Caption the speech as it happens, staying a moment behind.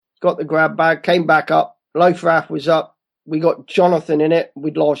got the grab bag, came back up. Life raft was up. We got Jonathan in it.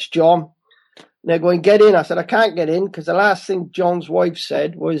 We'd lost John. They're going, get in. I said, I can't get in because the last thing John's wife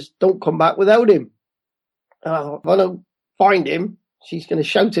said was, don't come back without him. And I thought, if I don't find him, she's going to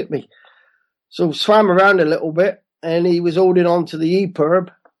shout at me. So swam around a little bit, and he was holding on to the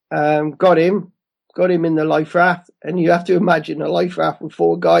EPIRB. Got him in the life raft. And you have to imagine a life raft with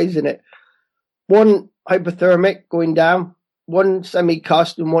 4 guys in it. One hypothermic going down, one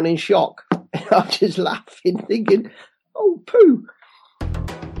semi-cussed and one in shock. And I'm just laughing, thinking, oh, poo.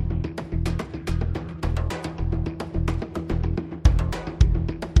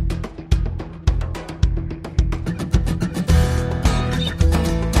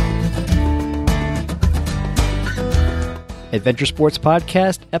 Adventure Sports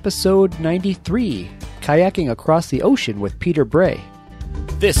Podcast, Episode 93, Kayaking Across the Ocean with Peter Bray.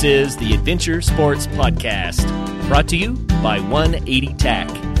 This is the Adventure Sports Podcast, brought to you by 180 TAC.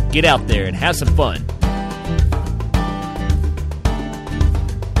 Get out there and have some fun.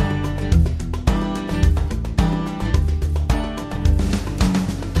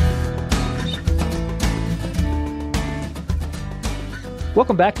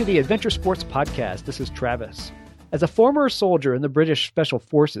 Welcome back to the Adventure Sports Podcast. This is Travis. As a former soldier in the British Special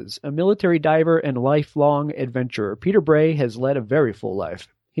Forces, a military diver, and lifelong adventurer, Peter Bray has led a very full life.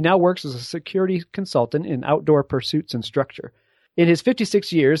 He now works as a security consultant in outdoor pursuits instructor. In his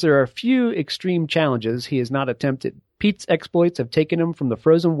 56 years, there are a few extreme challenges he has not attempted. Pete's exploits have taken him from the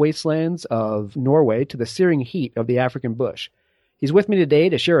frozen wastelands of Norway to the searing heat of the African bush. He's with me today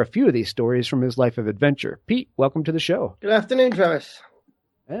to share a few of these stories from his life of adventure. Pete, welcome to the show. Good afternoon, Travis.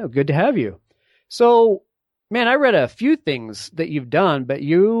 Oh, good to have you. So, man, I read a few things that you've done, but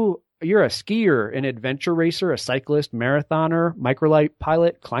you're a skier, an adventure racer, a cyclist, marathoner, microlight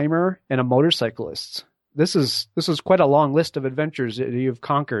pilot, climber, and a motorcyclist. This is quite a long list of adventures that you've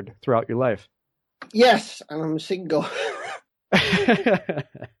conquered throughout your life. Yes, and I'm single.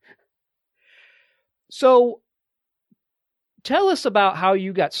 So, tell us about how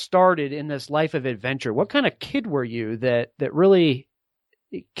you got started in this life of adventure. What kind of kid were you that really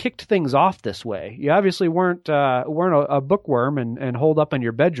kicked things off this way? You obviously weren't a bookworm and holed up in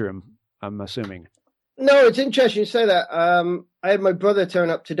your bedroom, I'm assuming. No, it's interesting you say that. I had my brother turn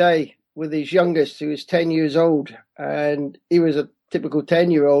up today with his youngest, who was 10 years old, and he was a typical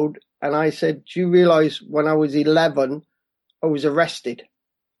 10-year-old. And I said, do you realize when I was 11, I was arrested?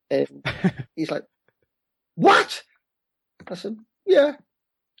 And he's like, what? I said, yeah.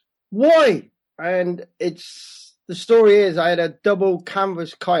 Why? And the story is I had a double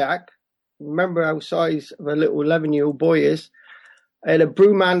canvas kayak. Remember how size of a little 11-year-old boy is. I had a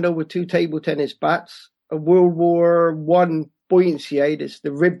broom handle with 2 table tennis bats, a World War I buoyancy aid. It's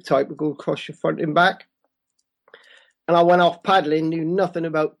the rib type that goes across your front and back. And I went off paddling, knew nothing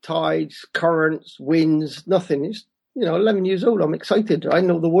about tides, currents, winds, nothing. It's, 11 years old. I'm excited. I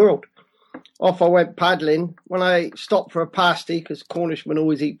know the world. Off I went paddling. When I stopped for a pasty, because Cornishmen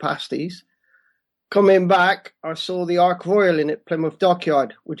always eat pasties, coming back, I saw the Ark Royal in at Plymouth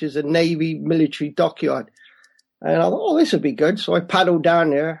Dockyard, which is a Navy military dockyard. And I thought, this would be good. So I paddled down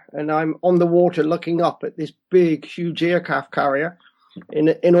there, and I'm on the water looking up at this big, huge aircraft carrier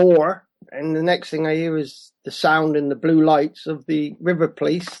in awe. And the next thing I hear is the sound and the blue lights of the river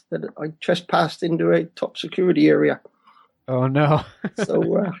police that I trespassed into a top security area. Oh, no.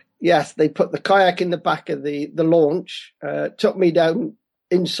 So, yes, they put the kayak in the back of the launch, took me down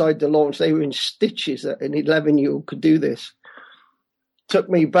inside the launch. They were in stitches that an 11-year-old could do this. Took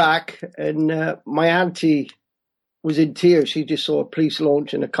me back, and my auntie was in tears. She just saw a police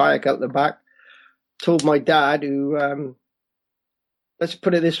launch and a kayak out the back. Told my dad, who, let's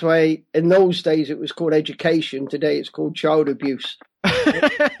put it this way, in those days it was called education. Today it's called child abuse.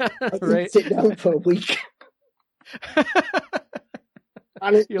 I didn't sit down for a week.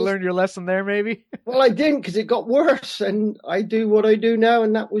 You learned your lesson there, maybe? Well, I didn't, because it got worse, and I do what I do now,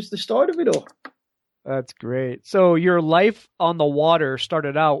 and that was the start of it all. That's great. So your life on the water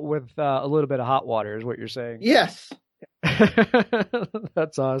started out with a little bit of hot water, is what you're saying? Yes.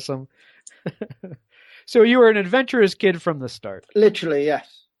 That's awesome. So you were an adventurous kid from the start? Literally,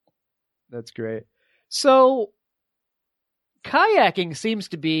 yes. That's great. So kayaking seems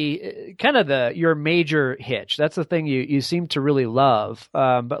to be kind of your major hitch. That's the thing you seem to really love.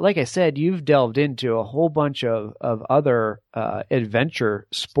 But like I said, you've delved into a whole bunch of other adventure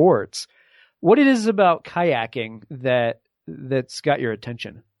sports. What it is about kayaking that's got your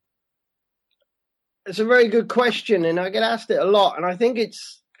attention? It's a very good question, and I get asked it a lot. And I think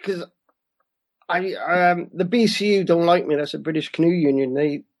it's because the BCU don't like me. That's a British Canoe Union.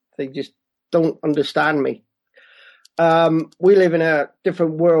 They just don't understand me. We live in a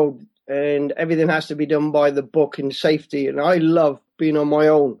different world, and everything has to be done by the book and safety. And I love being on my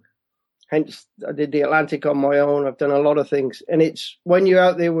own. Hence, I did the Atlantic on my own. I've done a lot of things. And it's when you're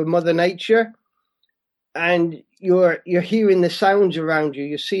out there with Mother Nature and you're hearing the sounds around you,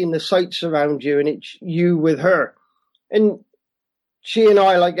 you're seeing the sights around you, and it's you with her. And she and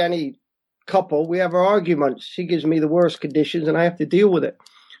I, like any couple, we have our arguments. She gives me the worst conditions and I have to deal with it.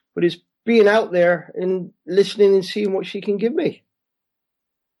 But it's being out there and listening and seeing what she can give me.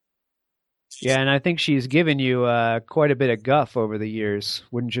 Yeah, and I think she's given you quite a bit of guff over the years,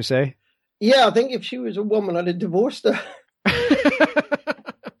 wouldn't you say? Yeah, I think if she was a woman, I'd have divorced her.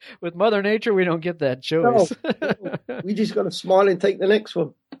 With Mother Nature, we don't get that choice. No, we just got to smile and take the next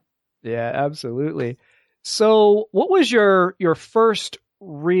one. Yeah, absolutely. So what was your first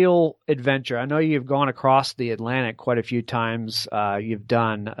real adventure? I know you've gone across the Atlantic quite a few times. You've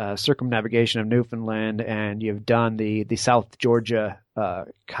done circumnavigation of Newfoundland, and you've done the South Georgia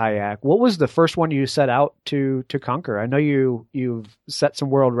kayak. What was the first one you set out to conquer? I know you've set some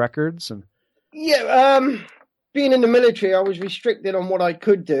world records. And yeah, being in the military, I was restricted on what I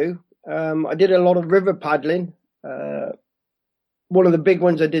could do. I did a lot of river paddling. One of the big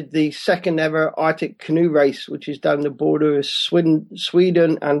ones, I did the second ever Arctic canoe race, which is down the border of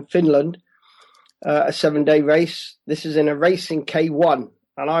Sweden and Finland, a 7-day race. This is in a racing K1,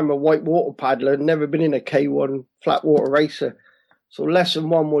 and I'm a whitewater paddler, never been in a K1 flat water racer. So lesson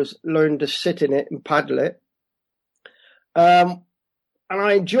one was learn to sit in it and paddle it. And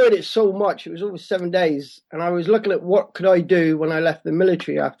I enjoyed it so much. It was over 7 days, and I was looking at what could I do when I left the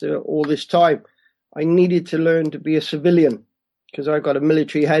military after all this time. I needed to learn to be a civilian, because I got a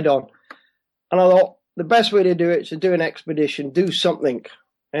military head on. And I thought the best way to do it is to do an expedition, do something.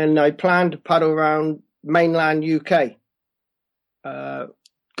 And I planned to paddle around mainland UK.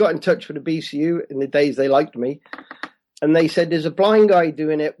 Got in touch with the BCU in the days they liked me. And they said, there's a blind guy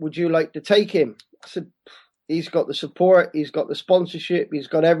doing it. Would you like to take him? I said, he's got the support. He's got the sponsorship. He's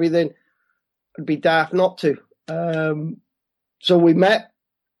got everything. I'd be daft not to. So we met,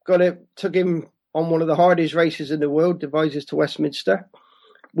 took him on one of the hardest races in the world, Devizes to Westminster.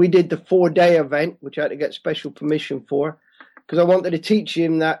 We did the 4-day event, which I had to get special permission for, because I wanted to teach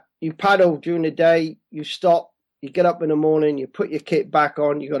him that you paddle during the day, you stop, you get up in the morning, you put your kit back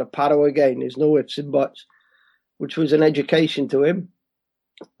on, you got to paddle again. There's no ifs and buts, which was an education to him.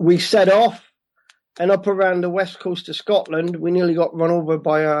 We set off, and up around the west coast of Scotland, we nearly got run over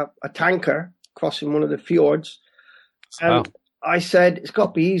by a tanker crossing one of the fjords. And I said, it's got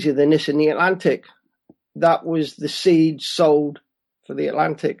to be easier than this in the Atlantic. That was the seed sowed for the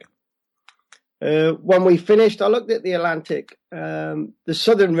Atlantic. When we finished, I looked at the Atlantic. The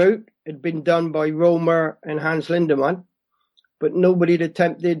southern route had been done by Romer and Hans Lindemann, but nobody had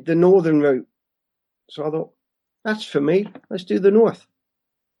attempted the northern route. So I thought, that's for me. Let's do the north.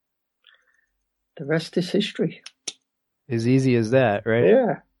 The rest is history. As easy as that, right?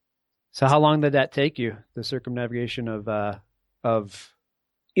 Yeah. So how long did that take you, the circumnavigation of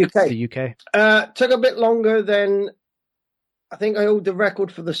UK. the UK? Took a bit longer than I think I hold the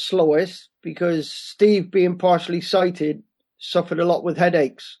record for the slowest, because Steve, being partially sighted, suffered a lot with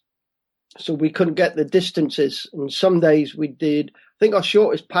headaches. So we couldn't get the distances. And some days we did, I think our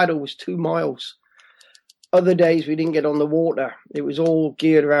shortest paddle was 2 miles. Other days we didn't get on the water. It was all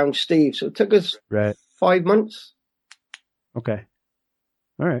geared around Steve. So it took us 5 months. Okay.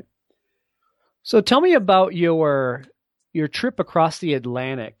 All right. So tell me about your trip across the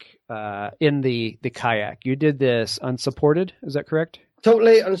Atlantic in the kayak. You did this unsupported, is that correct?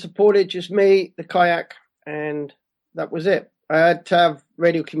 Totally unsupported, just me, the kayak, and that was it. I had to have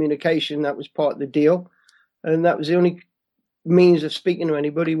radio communication. That was part of the deal. And that was the only means of speaking to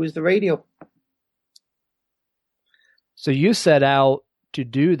anybody, was the radio. So you set out to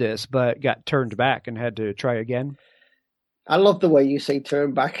do this, but got turned back and had to try again? I love the way you say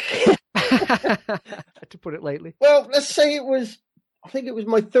turn back. To put it lightly. Well, let's say I think it was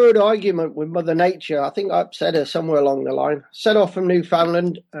my third argument with Mother Nature. I think I upset her somewhere along the line. Set off from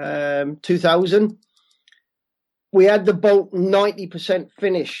Newfoundland, 2000. We had the boat 90%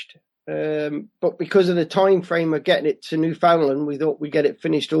 finished. But because of the time frame of getting it to Newfoundland, we thought we'd get it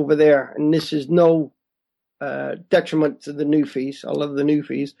finished over there. And this is no detriment to the Newfies. I love the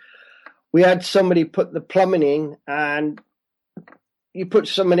Newfies. We had somebody put the plumbing in, and you put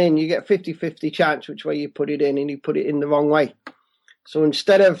someone in, you get a 50-50 chance which way you put it in, and you put it in the wrong way. So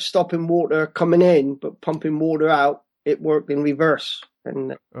instead of stopping water coming in but pumping water out, it worked in reverse.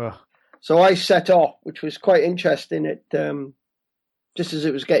 And so I set off, which was quite interesting. It just as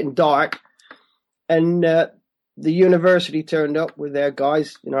it was getting dark, and the university turned up with their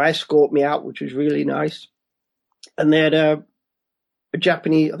guys, escort me out, which was really nice. And they had a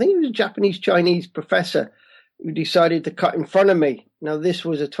Japanese, I think it was a Japanese-Chinese professor who decided to cut in front of me. Now, this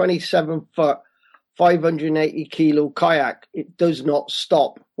was a 27-foot, 580-kilo kayak. It does not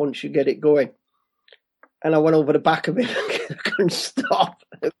stop once you get it going. And I went over the back of it. I couldn't stop.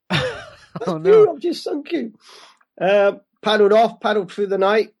 Oh, no. I've just sunk you. Paddled through the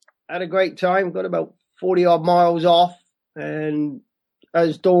night. Had a great time. Got about 40-odd miles off. And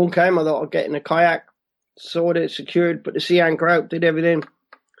as dawn came, I thought I'd get in a kayak. Sorted it, secured, put the sea anchor out, did everything.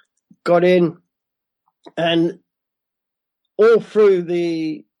 Got in. And all through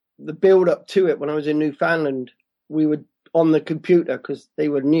the build-up to it, when I was in Newfoundland, we were on the computer because they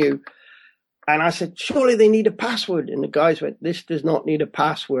were new. And I said, surely they need a password. And the guys went, this does not need a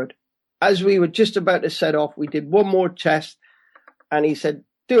password. As we were just about to set off, we did one more test. And he said,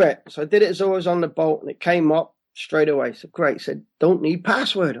 do it. So I did it as I was on the boat, and it came up straight away. So great. He said, don't need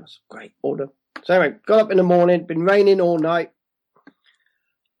password. I said, great, order. So anyway, got up in the morning, been raining all night.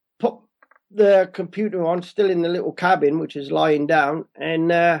 Put the computer on, still in the little cabin, which is lying down.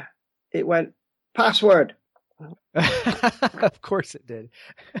 And it went, password. Of course it did.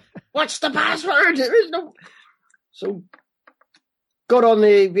 What's the password? There is no. So got on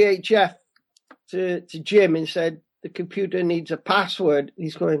the VHF to Jim and said, the computer needs a password.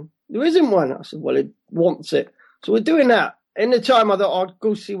 He's going, there isn't one. I said, well, it wants it. So we're doing that. In the time, I thought I'd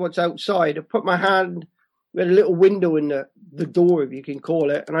go see what's outside. I put my hand, we had a little window in the door, if you can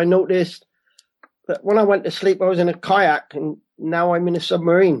call it. And I noticed that when I went to sleep, I was in a kayak, and now I'm in a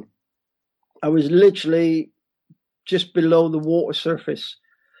submarine. I was literally just below the water surface.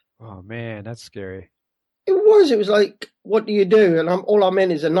 Oh, man, that's scary. It was like, what do you do? And all I'm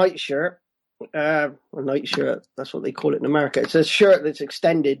in is a nightshirt. A nightshirt, that's what they call it in America. It's a shirt that's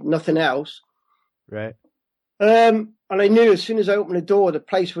extended, nothing else. Right. And I knew as soon as I opened the door, the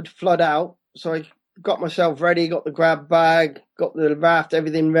place would flood out. So I got myself ready, got the grab bag, got the raft,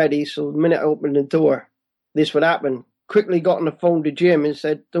 everything ready. So the minute I opened the door, this would happen. Quickly got on the phone to Jim and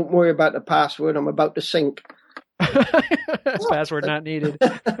said, don't worry about the password. I'm about to sink. Password not needed.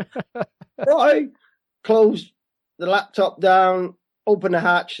 I closed the laptop down, opened the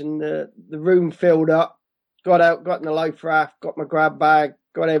hatch, and the room filled up. Got out, got in the life raft, got my grab bag,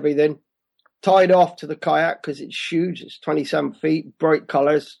 got everything. Tied off to the kayak because it's huge. It's 27 feet, bright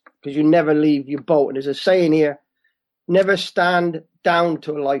colours, because you never leave your boat. And there's a saying here, never stand down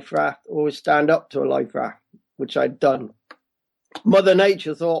to a life raft, always stand up to a life raft, which I'd done. Mother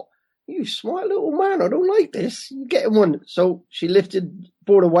Nature thought, you smart little man, I don't like this. You get one. So she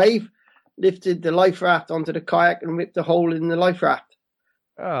bought a wave, lifted the life raft onto the kayak and ripped a hole in the life raft.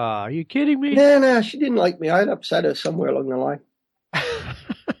 Oh, are you kidding me? No, she didn't like me. I'd upset her somewhere along the line.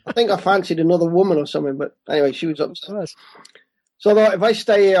 I think I fancied another woman or something, but anyway, she was upset. So I thought, if I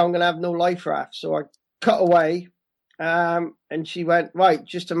stay here, I'm going to have no life raft. So I cut away, and she went, right,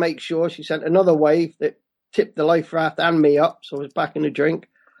 just to make sure, she sent another wave that tipped the life raft and me up, so I was back in the drink.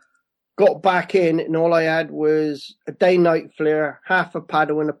 Got back in, and all I had was a day-night flare, half a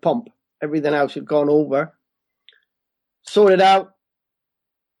paddle and a pump. Everything else had gone over. Sorted out,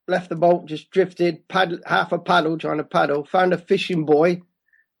 left the boat, just drifted, half a paddle, trying to paddle, found a fishing buoy.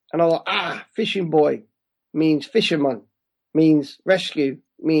 And I thought, fishing buoy means fisherman, means rescue,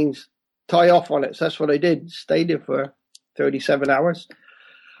 means tie off on it. So that's what I did. Stayed there for 37 hours.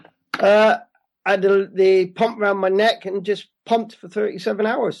 I had the pump around my neck and just pumped for 37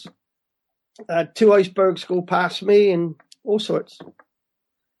 hours. Two icebergs go past me and all sorts.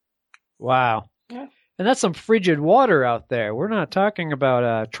 Wow. Yeah. And that's some frigid water out there. We're not talking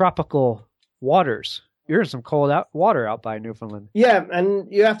about tropical waters. You're in some cold water out by Newfoundland. Yeah,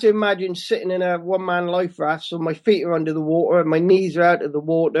 and you have to imagine sitting in a one-man life raft, so my feet are under the water, my knees are out of the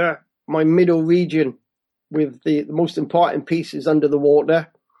water, my middle region with the most important pieces under the water.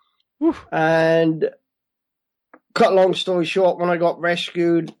 Oof. And cut a long story short, when I got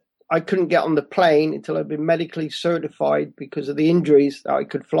rescued, I couldn't get on the plane until I'd been medically certified because of the injuries that I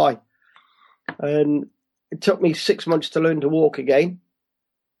could fly. And it took me 6 months to learn to walk again.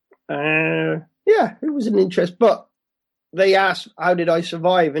 Yeah, it was an interest, but they asked, how did I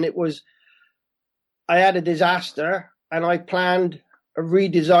survive? And it was, I had a disaster and I planned a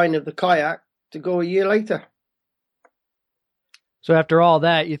redesign of the kayak to go a year later. So after all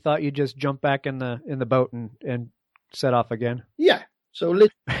that, you thought you'd just jump back in the boat and set off again? Yeah. So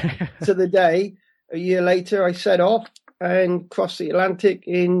to the day, a year later, I set off and crossed the Atlantic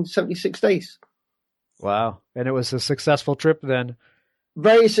in 76 days. Wow. And it was a successful trip then?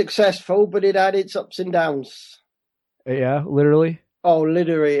 Very successful, but it had its ups and downs. Yeah, literally? Oh,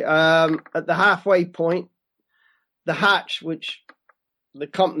 literally. At the halfway point, the hatch, which the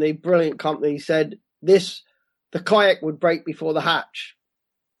company, brilliant company, said, this the kayak would break before the hatch.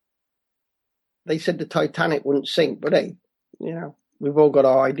 They said the Titanic wouldn't sink, but hey, we've all got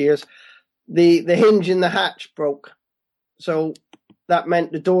our ideas. The hinge in the hatch broke. So that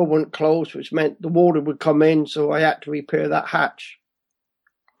meant the door wouldn't close, which meant the water would come in. So I had to repair that hatch.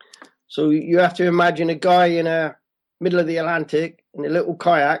 So you have to imagine a guy in the middle of the Atlantic in a little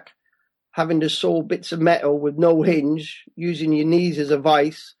kayak having to saw bits of metal with no hinge, using your knees as a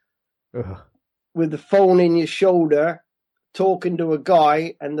vice, with the phone in your shoulder, talking to a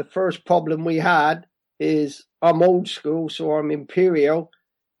guy. And the first problem we had is I'm old school, so I'm imperial.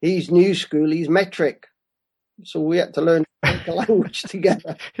 He's new school, he's metric. So we had to learn the language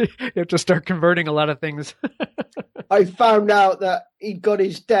together. You have to start converting a lot of things. I found out that he'd got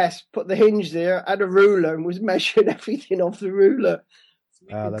his desk, put the hinge there, had a ruler, and was measuring everything off the ruler. So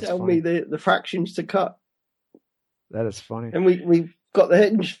he could tell me the fractions to cut. That is funny. And we got the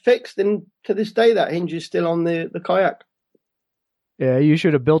hinge fixed, and to this day, that hinge is still on the kayak. Yeah, you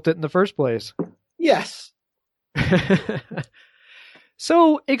should have built it in the first place. Yes.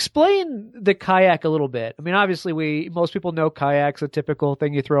 So explain the kayak a little bit. I mean, obviously most people know kayak's a typical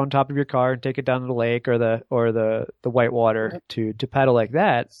thing you throw on top of your car and take it down to the lake or the whitewater to paddle like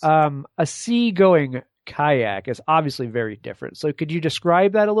that. A sea-going kayak is obviously very different. So could you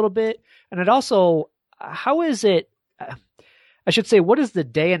describe that a little bit? And it also, how is it, I should say, what is the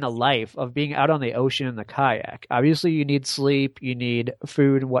day in the life of being out on the ocean in the kayak? Obviously you need sleep, you need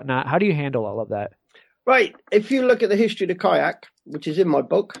food and whatnot. How do you handle all of that? Right. If you look at the history of the kayak, which is in my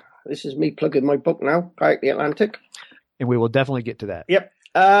book, this is me plugging my book now, Kayak the Atlantic. And we will definitely get to that. Yep.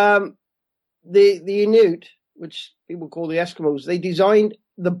 The Inuit, which people call the Eskimos, they designed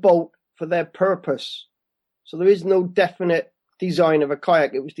the boat for their purpose. So there is no definite design of a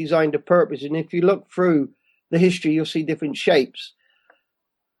kayak. It was designed to purpose. And if you look through the history, you'll see different shapes.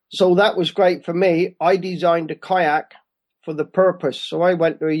 So that was great for me. I designed a kayak for the purpose. So I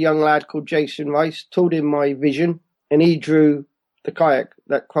went to a young lad called Jason Rice, told him my vision, and he drew the kayak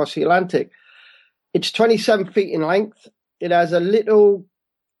that crossed the Atlantic. It's 27 feet in length. It has a little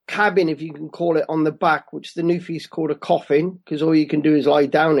cabin, if you can call it, on the back, which the Newfies called a coffin, because all you can do is lie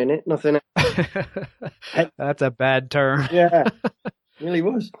down in it, nothing else. That's a bad term. Yeah, it really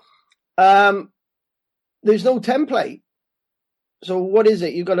was. There's no template. So what is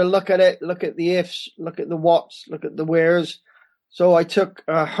it? You've got to look at it, look at the ifs, look at the whats, look at the wheres. So I took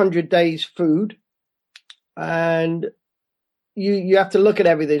 100 days food, and you have to look at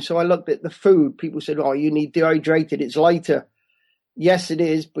everything. So I looked at the food. People said, oh, you need dehydrated. It's lighter. Yes, it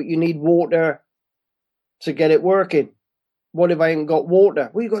is, but you need water to get it working. What if I ain't got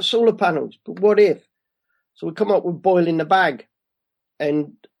water? Well, you've got solar panels, but what if? So we come up with boiling the bag.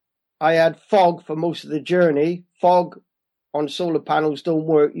 And I had fog for most of the journey. Fog on solar panels don't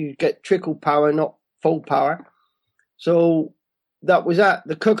work. You get trickle power, not full power. So that was that.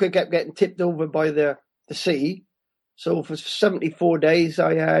 The cooker kept getting tipped over by the sea. So for 74 days,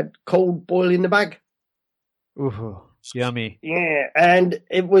 I had cold boiling the bag. Ooh, yummy. Yeah, and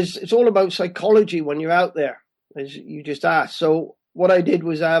it's all about psychology when you're out there, as you just asked. So what I did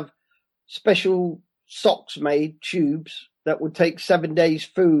was have special socks made, tubes, that would take 7 days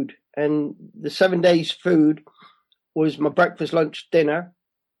food. And the 7 days food was my breakfast, lunch, dinner,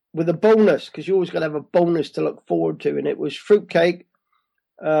 with a bonus, because you always got to have a bonus to look forward to. And it was fruitcake,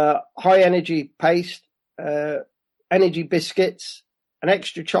 high energy paste, energy biscuits, an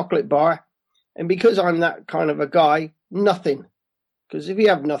extra chocolate bar. And because I'm that kind of a guy, nothing. Because if you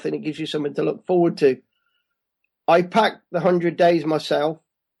have nothing, it gives you something to look forward to. I packed the 100 days myself,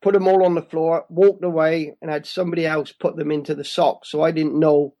 put them all on the floor, walked away, and had somebody else put them into the sock. So I didn't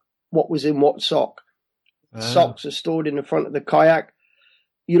know what was in what sock. Socks are stored in the front of the kayak.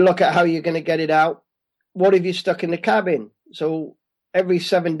 You look at how you're going to get it out. What if you're stuck in the cabin? So every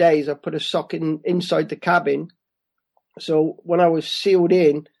 7 days, I put a sock inside the cabin. So when I was sealed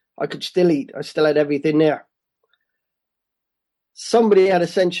in, I could still eat. I still had everything there. Somebody had a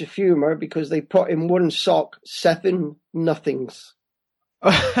sense of humor because they put in one sock 7 nothings.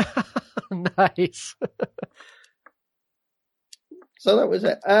 Nice. So that was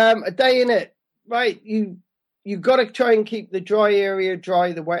it. A day in it. Right, you got to try and keep the dry area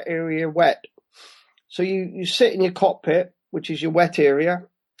dry, the wet area wet. So you sit in your cockpit, which is your wet area,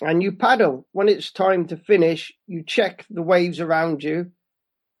 and you paddle. When it's time to finish, you check the waves around you,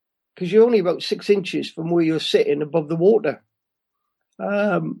 because you're only about 6 inches from where you're sitting above the water.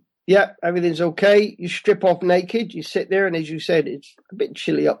 Yeah, everything's okay. You strip off naked. You sit there, and as you said, it's a bit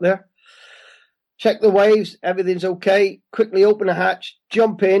chilly up there. Check the waves. Everything's okay. Quickly open the hatch,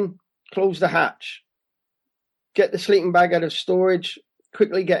 jump in, close the hatch. Get the sleeping bag out of storage,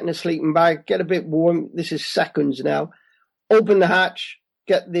 quickly get in a sleeping bag, get a bit warm. This is seconds now. Open the hatch,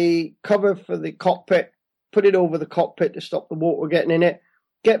 get the cover for the cockpit, put it over the cockpit to stop the water getting in it,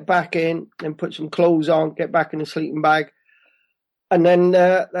 get back in, then put some clothes on, get back in the sleeping bag. And then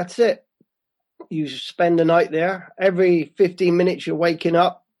that's it. You spend the night there. Every 15 minutes you're waking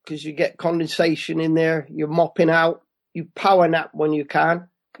up because you get condensation in there. You're mopping out. You power nap when you can.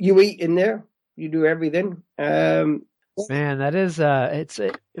 You eat in there. You do everything. Man, that is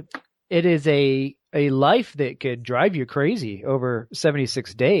it is a life that could drive you crazy over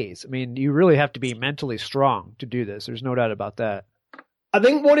 76 days. I mean, you really have to be mentally strong to do this. There's no doubt about that. I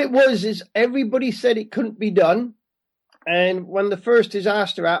think what it was is everybody said it couldn't be done. And when the first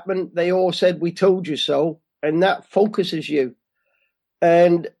disaster happened, they all said, we told you so. And that focuses you.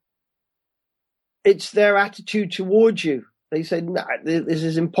 And it's their attitude towards you. They said, nah, this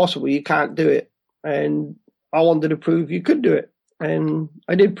is impossible. You can't do it. And I wanted to prove you could do it. And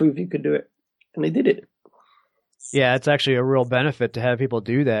I did prove you could do it. And they did it. Yeah, it's actually a real benefit to have people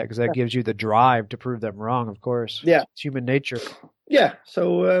do that because that gives you the drive to prove them wrong, of course. Yeah. It's human nature. Yeah.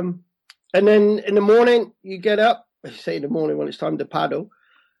 So, and then in the morning, you get up. I say in the morning when it's time to paddle.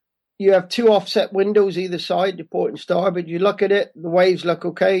 You have two offset windows either side, the port and starboard. You look at it, the waves look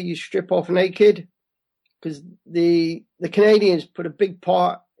okay. You strip off naked because the Canadians put a big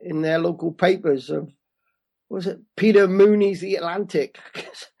part in their local papers of, what was it, Peter Mooney's The Atlantic.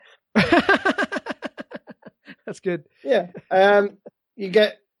 That's good. Yeah. You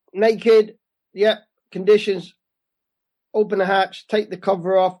get naked. Yeah. Conditions. Open the hatch, take the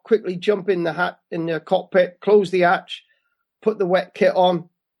cover off, quickly jump in the cockpit, close the hatch, put the wet kit on,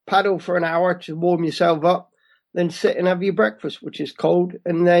 paddle for an hour to warm yourself up, then sit and have your breakfast, which is cold.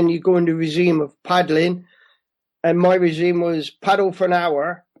 And then you go into regime of paddling. And my regime was paddle for an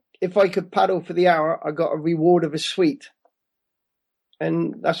hour. If I could paddle for the hour, I got a reward of a sweet.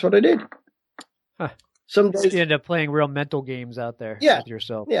 And that's what I did. Huh. Some days you end up playing real mental games out there with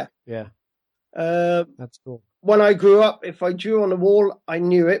yourself. Yeah. Yeah. That's cool. When I grew up, if I drew on the wall, I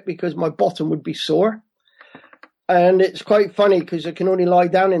knew it because my bottom would be sore. And it's quite funny because I can only lie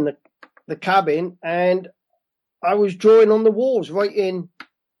down in the cabin. And I was drawing on the walls, writing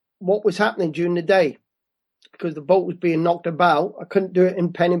what was happening during the day. Because the boat was being knocked about, I couldn't do it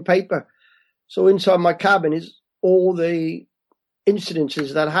in pen and paper. So inside my cabin is all the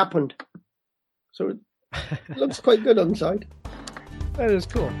incidences that happened. So it looks quite good on the side. That is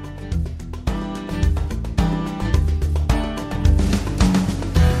cool.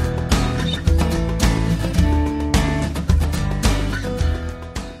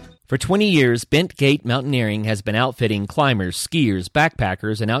 For 20 years, Bent Gate Mountaineering has been outfitting climbers, skiers,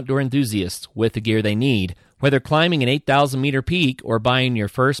 backpackers, and outdoor enthusiasts with the gear they need. Whether climbing an 8,000-meter peak or buying your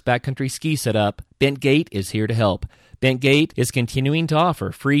first backcountry ski setup, Bent Gate is here to help. Bent Gate is continuing to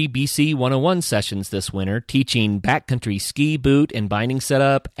offer free BC 101 sessions this winter, teaching backcountry ski, boot, and binding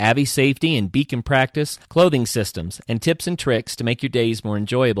setup, AVI safety and beacon practice, clothing systems, and tips and tricks to make your days more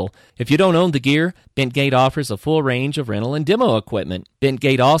enjoyable. If you don't own the gear, Bent Gate offers a full range of rental and demo equipment. Bent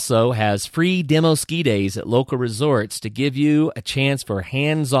Gate also has free demo ski days at local resorts to give you a chance for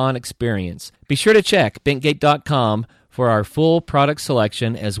hands-on experience. Be sure to check bentgate.com for our full product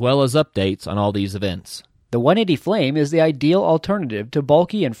selection as well as updates on all these events. The 180 Flame is the ideal alternative to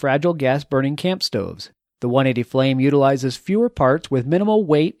bulky and fragile gas-burning camp stoves. The 180 Flame utilizes fewer parts with minimal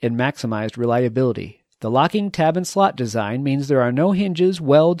weight and maximized reliability. The locking tab and slot design means there are no hinges,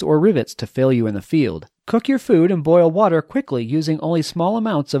 welds, or rivets to fail you in the field. Cook your food and boil water quickly using only small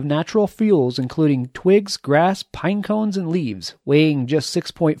amounts of natural fuels including twigs, grass, pine cones, and leaves. Weighing just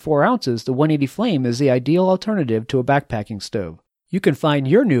 6.4 ounces, the 180 Flame is the ideal alternative to a backpacking stove. You can find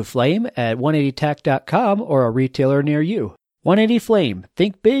your new Flame at 180tac.com or a retailer near you. 180 Flame.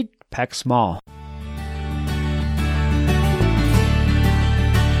 Think big, pack small.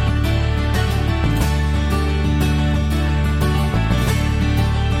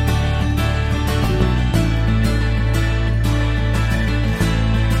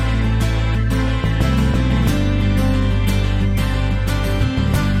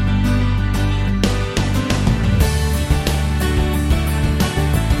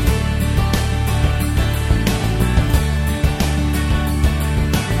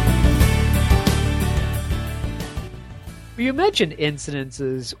 You mentioned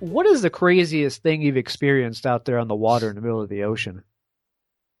incidences. What is the craziest thing you've experienced out there on the water in the middle of the ocean?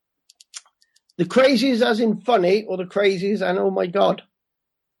 The craziest as in funny, or the craziest and oh my God?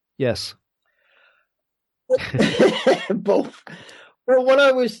 Yes. Both. Well, when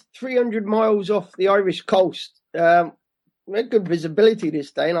I was 300 miles off the Irish coast, we had good visibility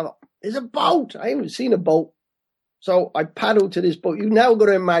this day, and I thought, there's a boat. I haven't seen a boat So I paddled to this boat. You now got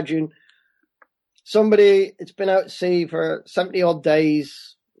to imagine somebody, it's been out at sea for 70 odd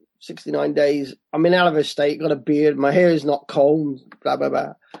days, 69 days. I'm in Oliver State, got a beard, my hair is not combed, blah, blah,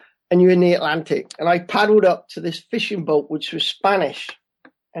 blah. And you're in the Atlantic. And I paddled up to this fishing boat, which was Spanish,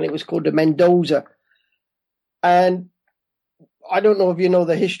 and it was called the Mendoza. And I don't know if you know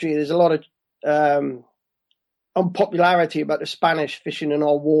the history. There's a lot of unpopularity about the Spanish fishing in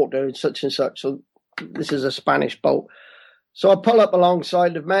our water and such. So this is a Spanish boat. So I pull up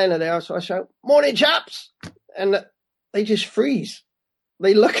alongside the man there. So I shout, "Morning, chaps!" And they just freeze.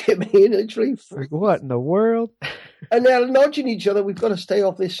 They look at me and literally freeze. Like, what in the world? And they're nudging each other. We've got to stay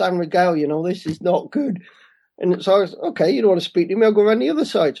off this San Miguel. This is not good. And so I was, okay, you don't want to speak to me, I'll go around the other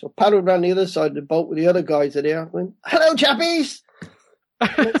side. So I paddled around the other side of the boat with the other guys are there. I went, "Hello, chappies."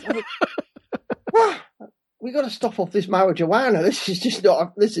 We got to stop off this marijuana. This is just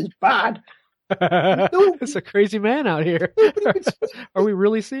not, this is bad. It's a crazy man out here. Are we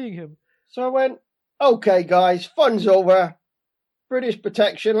really seeing him? So I went, "Okay, guys, fun's over. British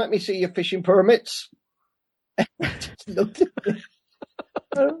protection, let me see your fishing permits."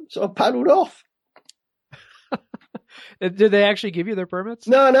 So I paddled off. Did they actually give you their permits?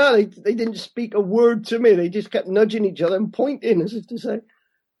 No, they didn't speak a word to me. They just kept nudging each other and pointing as if to say,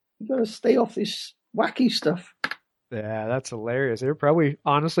 "You got to stay off this wacky stuff." Yeah, that's hilarious. They were probably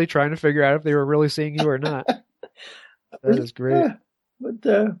honestly trying to figure out if they were really seeing you or not. That is great. Yeah,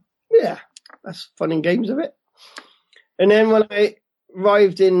 but yeah, that's fun and games of it. And then when I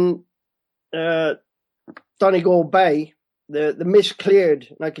arrived in Donegal Bay, the mist cleared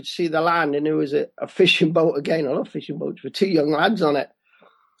and I could see the land, and there was a fishing boat again. I love fishing boats with two young lads on it.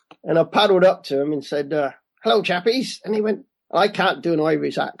 And I paddled up to him and said, "Hello, chappies." And he went, I can't do an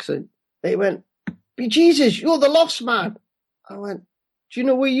Irish accent. They went, "Be Jesus, you're the lost man." I went, "Do you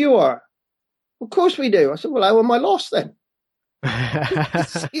know where you are?" "Of course we do." I said, "Well, how am I lost then?"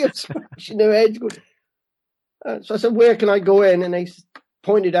 See them scratching their heads. So I said, "Where can I go in?" And they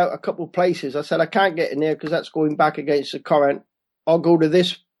pointed out a couple of places. I said, "I can't get in there because that's going back against the current. I'll go to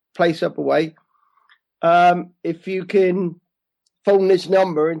this place up away. If you can phone this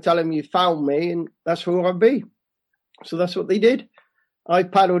number and tell them you found me, and that's where I'll be." So that's what they did. I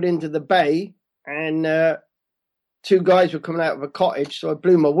paddled into the bay, and two guys were coming out of a cottage. So I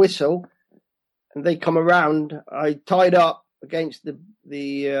blew my whistle, and they come around. I tied up against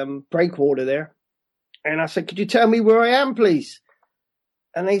the breakwater there, and I said, "Could you tell me where I am, please?"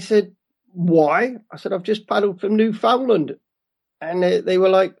 And they said, "Why?" I said, "I've just paddled from Newfoundland." And they were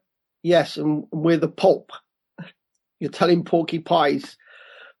like, "Yes, and we're the pulp. You're telling Porky Pies."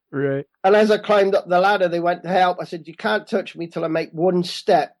 Right. And as I climbed up the ladder, they went to help. I said, "You can't touch me till I make one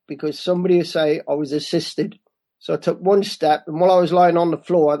step because somebody will say I was assisted." So I took one step, and while I was lying on the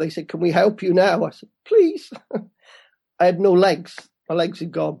floor, they said, "Can we help you now?" I said, "Please." I had no legs. My legs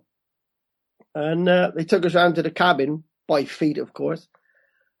had gone. And they took us round to the cabin, by feet, of course,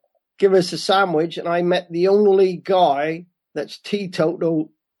 give us a sandwich, and I met the only guy that's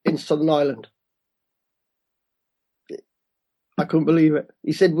teetotal in Southern Ireland. I couldn't believe it.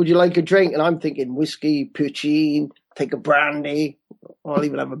 He said, "Would you like a drink?" And I'm thinking whiskey, poutine, take a brandy, I'll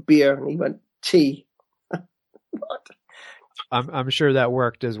even have a beer. And he went, "Tea." What? I'm sure that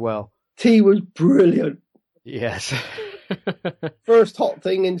worked as well. Tea was brilliant. Yes. First hot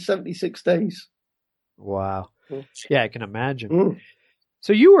thing in 76 days. Wow. Yeah, I can imagine. Mm.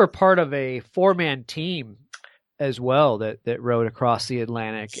 So you were part of a 4-man team as well that rowed across the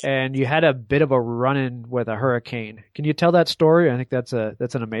Atlantic, and you had a bit of a run-in with a hurricane. Can you tell that story? I think that's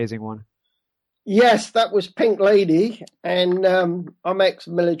an amazing one. Yes, that was Pink Lady, and I'm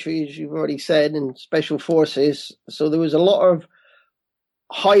ex-military, as you've already said, and special forces. So there was a lot of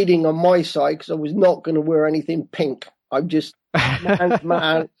hiding on my side because I was not going to wear anything pink. I'm just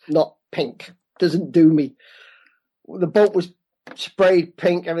man, not pink. Doesn't do me. The boat was sprayed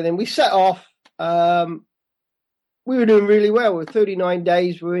pink, everything. We set off. We were doing really well. We're 39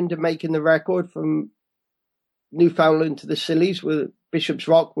 days. We're into making the record from Newfoundland to the Scillies, where Bishop's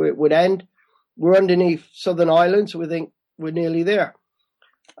Rock, where it would end. We're underneath Southern Ireland, so we think we're nearly there.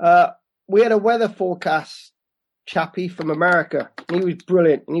 We had a weather forecast chappie from America, and he was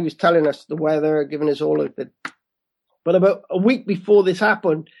brilliant, and he was telling us the weather, giving us all of it. But about a week before this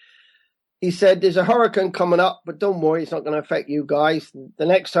happened, he said, "There's a hurricane coming up, but don't worry, it's not going to affect you guys." The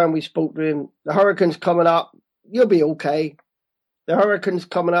next time we spoke to him, "The hurricane's coming up, you'll be okay. The hurricane's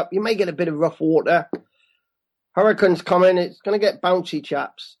coming up, you may get a bit of rough water. Hurricane's coming, it's going to get bouncy,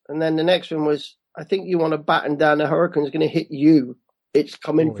 chaps." And then the next one was, "I think you want to batten down, the hurricane's going to hit you. It's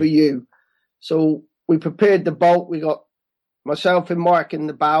coming for you." So we prepared the boat. We got myself and Mark in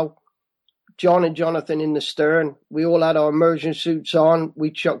the bow, John and Jonathan in the stern. We all had our immersion suits on.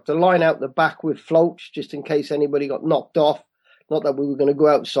 We chucked a line out the back with floats just in case anybody got knocked off. Not that we were going to go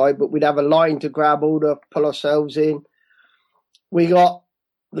outside, but we'd have a line to grab hold of, pull ourselves in. We got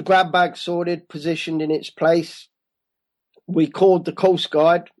the grab bag sorted, positioned in its place. We called the Coast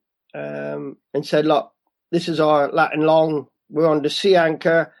Guard and said, look, this is our Latin long. We're on the sea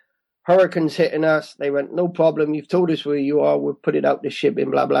anchor. Hurricane's hitting us. They went, no problem. You've told us where you are. We'll put it out to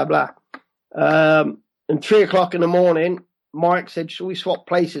shipping, blah, blah, blah. And 3 o'clock in the morning, Mark said, shall we swap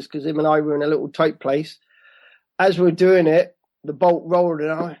places? Because him and I were in a little tight place. As we're doing it, the boat rolled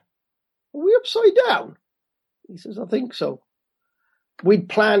and I, are we upside down? He says, I think so. We'd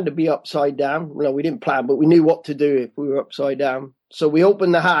planned to be upside down. No, we didn't plan, but we knew what to do if we were upside down. So we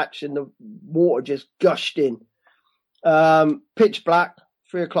opened the hatch and the water just gushed in. Pitch black,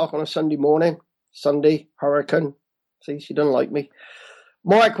 3 o'clock on a Sunday morning. Sunday, hurricane. See, she doesn't like me.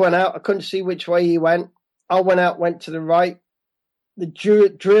 Mike went out. I couldn't see which way he went. I went out, went to the right. The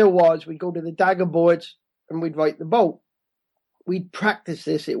drill was we'd go to the dagger boards and we'd right the boat. We'd practice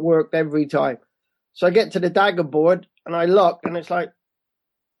this. It worked every time. So I get to the dagger board and I look and it's like,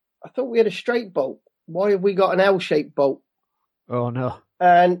 I thought we had a straight boat. Why have we got an L-shaped boat? Oh, no.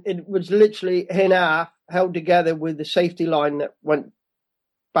 And it was literally in half, held together with the safety line that went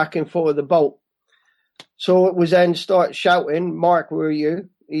back and forth of the boat. So it was then start shouting, Mark, where are you?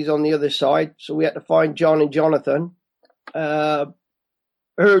 He's on the other side. So we had to find John and Jonathan. Heard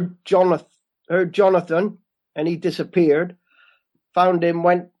Jonathan and he disappeared. Found him,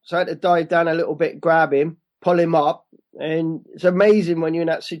 so I had to dive down a little bit, grab him, pull him up. And it's amazing when you're in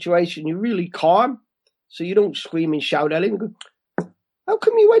that situation, you're really calm. So you don't scream and shout at him. Go, how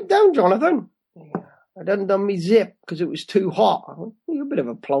come you went down, Jonathan? I done me zip because it was too hot. I went, you're a bit of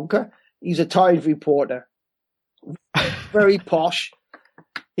a plonker. He's a Times reporter. Very posh.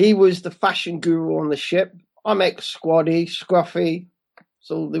 He was the fashion guru on the ship. I'm ex-squaddy, scruffy.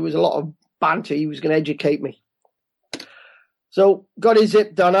 So there was a lot of banter. He was going to educate me. So got his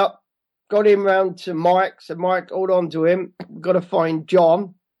zip done up. Got him round to Mark. Said, Mark, hold on to him. We've got to find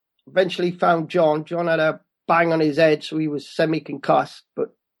John. Eventually found John. John had a bang on his head, so he was semi-concussed.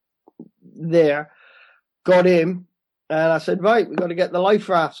 But there. Got him. And I said, right, we've got to get the life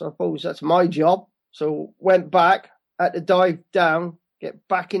raft. So I suppose that's my job. So went back, had to dive down, get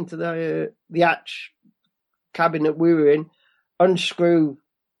back into the hatch cabin that we were in, unscrew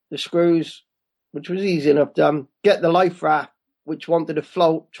the screws, which was easy enough done, get the life raft, which wanted to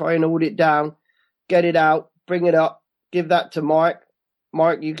float, try and hold it down, get it out, bring it up, give that to Mark.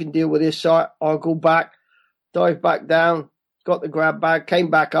 Mark, you can deal with this side. I'll go back, dive back down, got the grab bag, came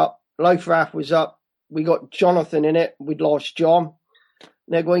back up, life raft was up. We got Jonathan in it. We'd lost John.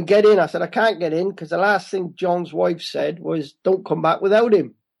 They're going, get in. I said, I can't get in because the last thing John's wife said was, don't come back without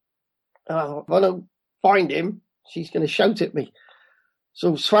him. And I thought, if I don't find him, she's going to shout at me.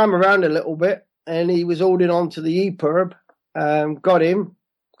 So swam around a little bit and he was holding on to the EPIRB. Got him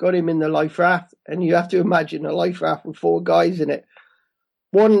in the life raft. And you have to imagine a life raft with 4 guys in it.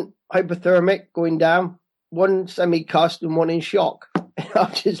 One hypothermic going down, one semi-cussed and one in shock. And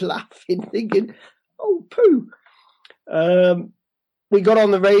I'm just laughing, thinking, oh, poo. We got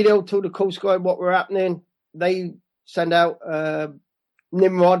on the radio, told the Coast Guard what were happening. They send out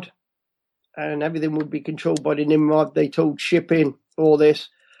Nimrod, and everything would be controlled by the Nimrod. They told shipping, all this.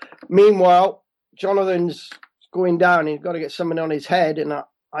 Meanwhile, Jonathan's going down. He's got to get something on his head, and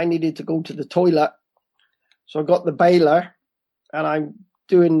I needed to go to the toilet. So I got the bailer, and I'm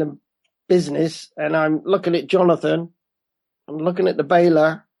doing the business, and I'm looking at Jonathan. I'm looking at the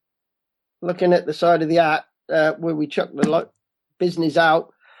bailer, looking at the side of the hat where we chucked the business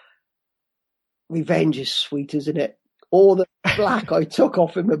out. Revenge is sweet, isn't it? All the flack I took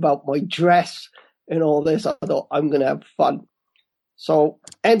off him about my dress and all this, I thought, I'm going to have fun. So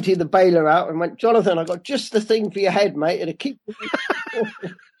emptied the bailer out and went, Jonathan, I got just the thing for your head, mate. It'll keep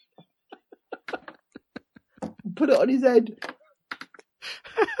put it on his head.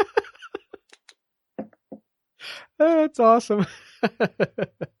 That's awesome.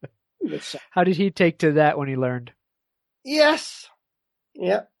 How did he take to that when he learned? Yes.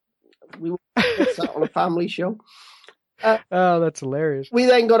 Yeah. We sat on a family show. Oh, that's hilarious. We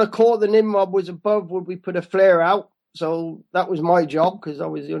then got a call. The Nimrod was above. Would we put a flare out? So that was my job because I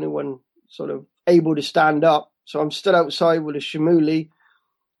was the only one sort of able to stand up. So I'm stood outside with a Shimuli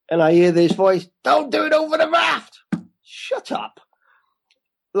and I hear this voice, don't do it over the raft. Shut up.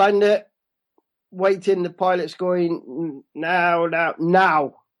 Land it. Waiting, the pilot's going, now.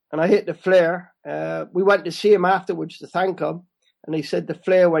 And I hit the flare. We went to see him afterwards to thank him. And they said the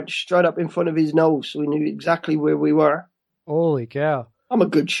flare went straight up in front of his nose. So we knew exactly where we were. Holy cow. I'm a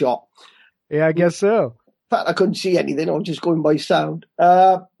good shot. Yeah, I guess so. In fact, I couldn't see anything. I was just going by sound.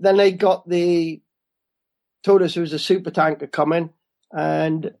 Then they told us there was a super tanker coming.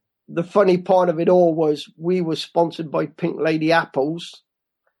 And the funny part of it all was we were sponsored by Pink Lady Apples.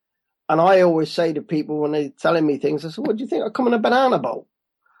 And I always say to people when they're telling me things, I said, what do you think? I come in a banana boat.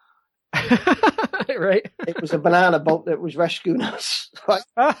 Right. It was a banana boat that was rescuing us. So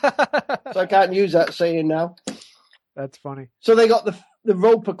I can't use that saying now. That's funny. So they got the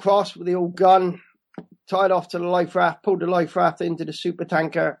rope across with the old gun, tied off to the life raft, pulled the life raft into the super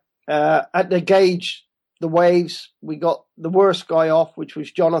tanker. At the gauge, the waves, we got the worst guy off, which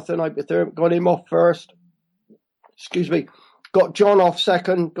was Jonathan Hypothermic. Got him off first. Excuse me. Got John off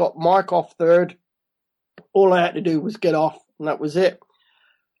second. Got Mark off third. All I had to do was get off, and that was it.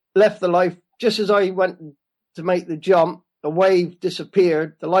 Left the life. Just as I went to make the jump, the wave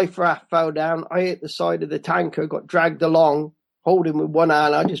disappeared. The life raft fell down. I hit the side of the tanker, got dragged along, holding with one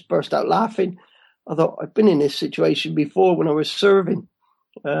hand. I just burst out laughing. I thought, I've been in this situation before when I was serving.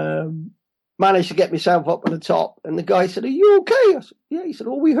 Managed to get myself up on the top. And the guy said, are you okay? I said, yeah. He said,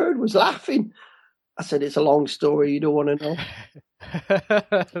 all we heard was laughing. I said, it's a long story. You don't want to know.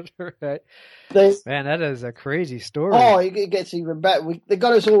 Right. Man, that is a crazy story. Oh, it gets even better. They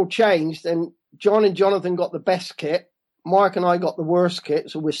got us all changed, and John and Jonathan got the best kit. Mark and I got the worst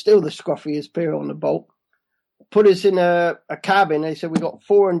kit, so we're still the scruffiest pair on the boat. Put us in a cabin. They said, we got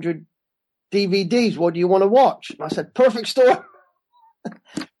 400 DVDs. What do you want to watch? And I said, Perfect Storm.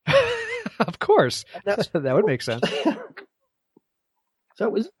 Of course. That would make sense. So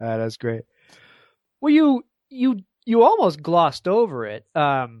it was. That's great. Well, you almost glossed over it.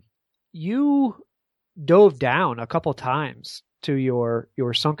 You dove down a couple times to your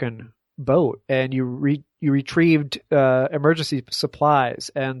sunken boat, and you retrieved emergency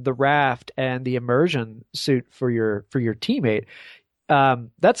supplies and the raft and the immersion suit for your teammate.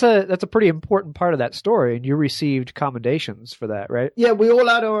 That's a pretty important part of that story, and you received commendations for that, right? Yeah, we all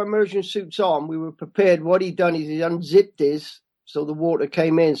had our immersion suits on. We were prepared. What he'd done is he unzipped his, so the water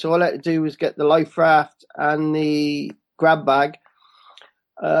came in. So all I had to do was get the life raft and the grab bag.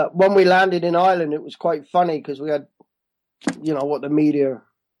 When we landed in Ireland, it was quite funny because we had, what the media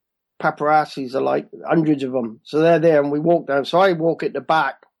paparazzis are like, hundreds of them. So they're there, and we walked down. So I walk at the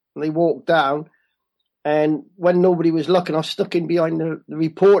back, and they walk down. And when nobody was looking, I was stuck in behind the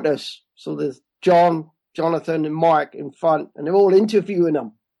reporters. So there's John, Jonathan, and Mark in front, and they're all interviewing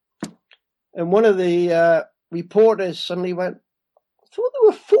them. And one of the reporters suddenly went, I thought there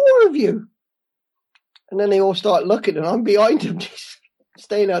were 4 of you. And then they all start looking, and I'm behind them, just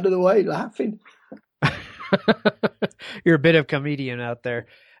staying out of the way, laughing. You're a bit of a comedian out there.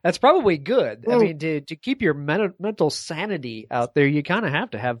 That's probably good. I mean, to keep your mental sanity out there, you kind of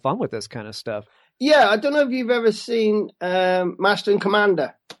have to have fun with this kind of stuff. Yeah, I don't know if you've ever seen Master and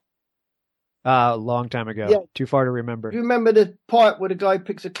Commander. A long time ago. Yeah. Too far to remember. Do you remember the part where the guy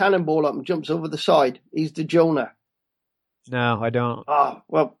picks a cannonball up and jumps over the side? He's the Jonah. No, I don't. Oh,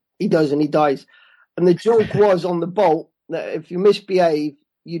 well, he does, and he dies. And the joke was on the boat that if you misbehave,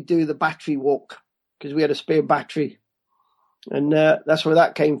 you do the battery walk, because we had a spare battery. And that's where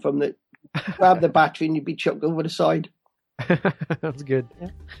that came from, that you grab the battery and you'd be chucked over the side. That's good.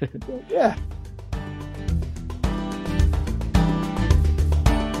 Yeah.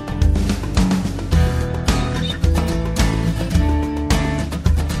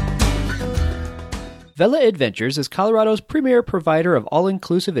 Vela Adventures is Colorado's premier provider of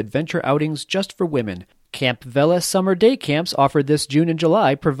all-inclusive adventure outings just for women. Camp Vela Summer Day Camps offered this June and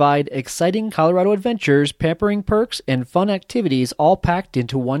July provide exciting Colorado adventures, pampering perks, and fun activities all packed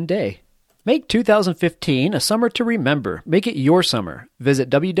into one day. Make 2015 a summer to remember. Make it your summer.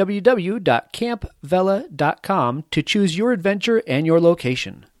 Visit www.campvela.com to choose your adventure and your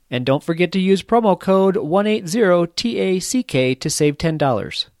location. And don't forget to use promo code 180TACK to save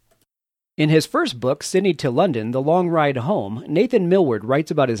 $10. In his first book, Sydney to London, The Long Ride Home, Nathan Millward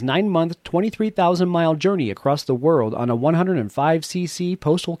writes about his 9-month, 23,000-mile journey across the world on a 105cc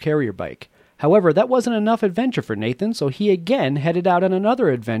postal carrier bike. However, that wasn't enough adventure for Nathan, so he again headed out on another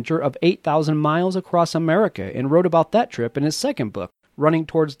adventure of 8,000 miles across America and wrote about that trip in his second book, Running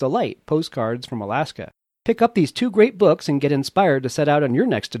Towards the Light, Postcards from Alaska. Pick up these 2 great books and get inspired to set out on your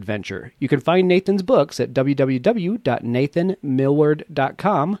next adventure. You can find Nathan's books at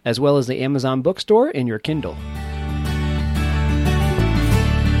www.nathanmillward.com, as well as the Amazon bookstore in your Kindle.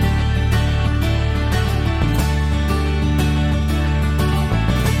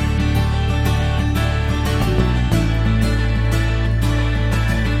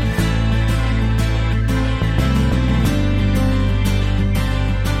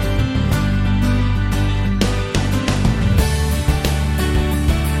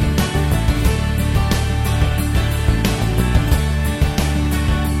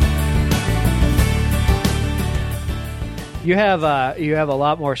 you have a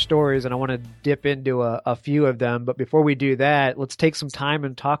lot more stories, and I want to dip into a few of them. But before we do that, let's take some time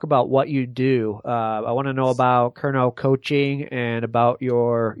and talk about what you do. I want to know about Colonel Coaching and about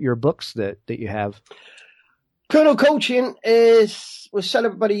your books that you have. Colonel Coaching was set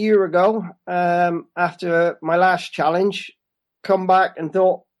up about a year ago after my last challenge. Come back and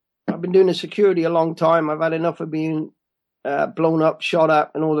thought, I've been doing the security a long time. I've had enough of being blown up, shot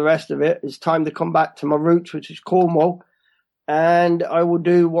at, and all the rest of it. It's time to come back to my roots, which is Cornwall. And I will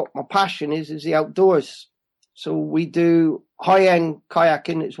do what my passion is the outdoors. So we do high-end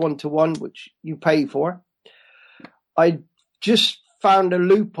kayaking. It's 1-to-1, which you pay for. I just found a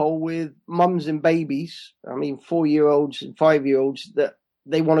loophole with mums and babies. 4-year-olds and 5-year-olds that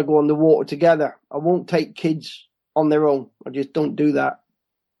they want to go on the water together. I won't take kids on their own. I just don't do that.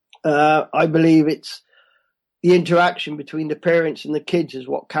 I believe it's the interaction between the parents and the kids is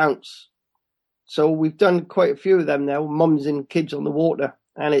what counts. So we've done quite a few of them now, mums and kids on the water,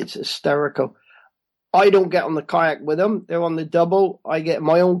 and it's hysterical. I don't get on the kayak with them. They're on the double. I get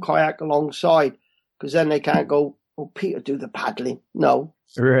my own kayak alongside, because then they can't go, oh, Peter, do the paddling. No,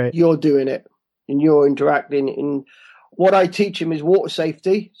 right. You're doing it, and you're interacting. And what I teach them is water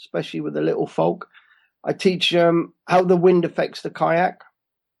safety, especially with the little folk. I teach them how the wind affects the kayak.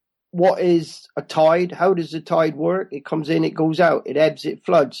 What is a tide? How does the tide work? It comes in, it goes out, it ebbs, it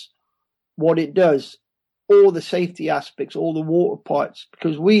floods. What it does, all the safety aspects, all the water parts,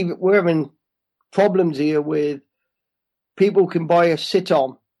 because we're having problems here with people can buy a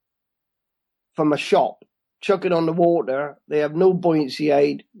sit-on from a shop, chuck it on the water, they have no buoyancy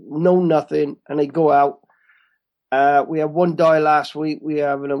aid, no nothing, and they go out. We had one die last week, we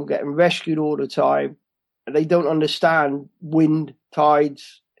have them getting rescued all the time, and they don't understand wind,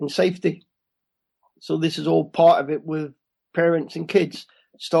 tides, and safety. So this is all part of it with parents and kids.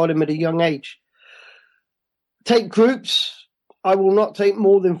 Start them at a young age. Take groups. I will not take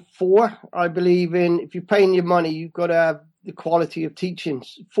more than 4. I believe in, if you're paying your money, you've got to have the quality of teaching.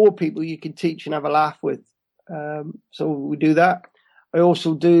 4 people you can teach and have a laugh with. So we do that. I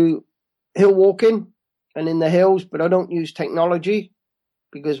also do hill walking and in the hills, but I don't use technology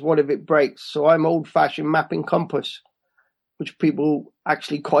because what if it breaks? So I'm old-fashioned mapping compass, which people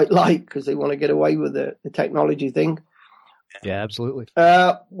actually quite like because they want to get away with the technology thing. Yeah, absolutely.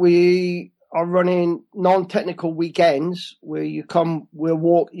 We are running non-technical weekends where we'll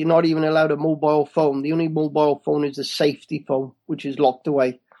walk. You're not even allowed a mobile phone. The only mobile phone is a safety phone, which is locked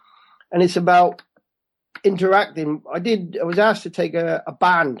away. And it's about interacting. I was asked to take a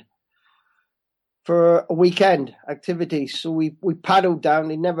band for a weekend activity. So we paddled down.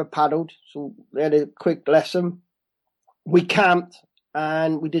 They never paddled. So they had a quick lesson. We camped.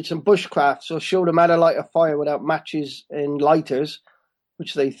 And we did some bushcraft, so I showed them how to light a fire without matches and lighters,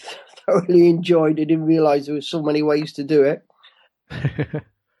 which they thoroughly enjoyed. They didn't realize there was so many ways to do it.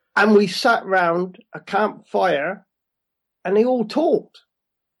 And we sat round a campfire, and they all talked.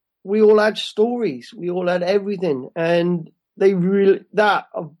 We all had stories. We all had everything. And that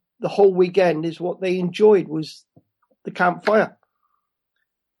of the whole weekend is what they enjoyed, was the campfire.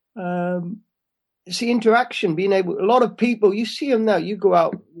 It's the interaction, being able, a lot of people, you see them now, you go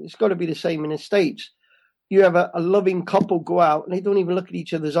out, it's got to be the same in the States. You have a loving couple go out and they don't even look at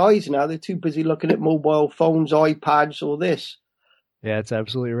each other's eyes now. They're too busy looking at mobile phones, iPads, or this. Yeah, that's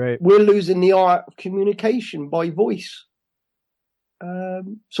absolutely right. We're losing the art of communication by voice.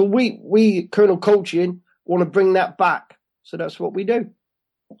 So we, Colonel Coaching, want to bring that back. So that's what we do.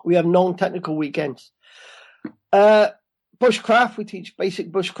 We have non-technical weekends. Bushcraft, we teach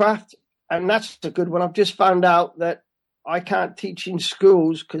basic bushcraft. And that's a good one. I've just found out that I can't teach in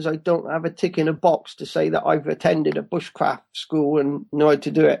schools because I don't have a tick in a box to say that I've attended a bushcraft school and know how to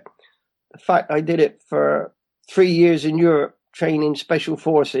do it. In fact, I did it for 3 years in Europe training special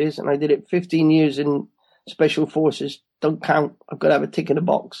forces, and I did it 15 years in special forces. Don't count. I've got to have a tick in a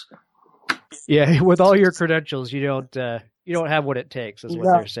box. Yeah, with all your credentials, you don't have what it takes, is what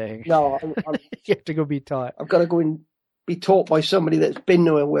they're saying. No, you have to go be taught. I've got to go and be taught by somebody that's been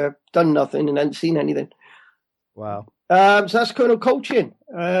nowhere, done nothing, and hasn't seen anything. Wow. So that's Colonel Coaching.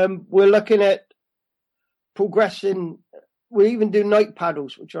 We're looking at progressing. We even do night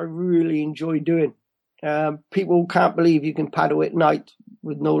paddles, which I really enjoy doing. People can't believe you can paddle at night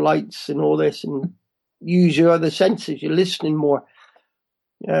with no lights and all this, and use your other senses. You're listening more.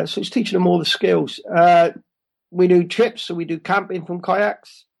 So it's teaching them all the skills. We do trips, so we do camping from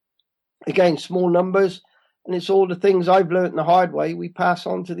kayaks. Again, small numbers. And it's all the things I've learned the hard way we pass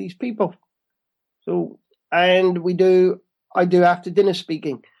on to these people. So, and I do after dinner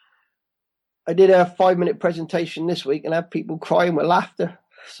speaking. I did a 5-minute presentation this week and had people crying with laughter.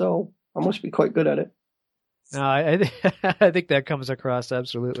 So I must be quite good at it. No, I think that comes across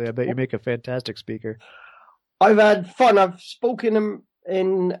absolutely. I bet you make a fantastic speaker. I've had fun. I've spoken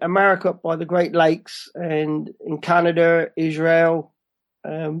in America by the Great Lakes and in Canada, Israel.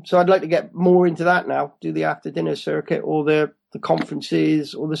 So I'd like to get more into that now, do the after dinner circuit or the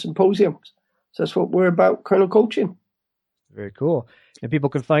conferences or the symposiums. So that's what we're about, Kernow Coaching. Very cool. And people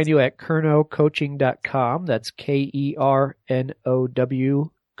can find you at kernowcoaching.com. That's KERNOW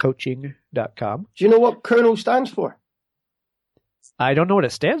coaching.com. Do you know what Kernow stands for? I don't know what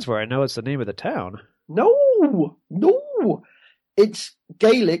it stands for. I know it's the name of the town. No. It's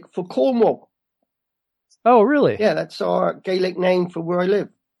Gaelic for Cornwall. Oh, really? Yeah, that's our Gaelic name for where I live.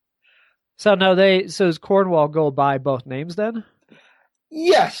 So now does Cornwall go by both names then?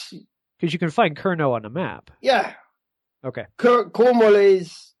 Yes. Because you can find Kernow on the map. Yeah. Okay. Cornwall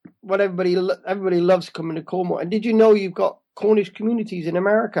is what everybody loves coming to Cornwall. And did you know you've got Cornish communities in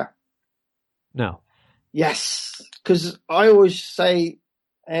America? No. Yes. Because I always say,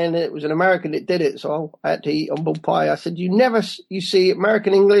 and it was an American that did it, so I had to eat humble pie. I said, you see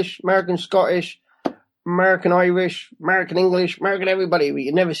American English, American Scottish, American Irish, American English, American everybody, but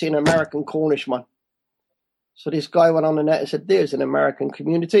you never see an American Cornishman. So this guy went on the net and said, there's an American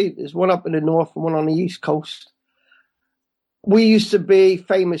community. There's one up in the north and one on the east coast. We used to be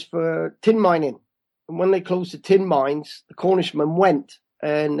famous for tin mining. And when they closed the tin mines, the Cornishmen went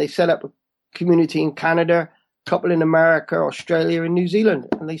and they set up a community in Canada, a couple in America, Australia, and New Zealand.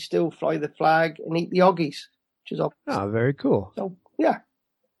 And they still fly the flag and eat the oggies, which is all. Oh, very cool. So, yeah.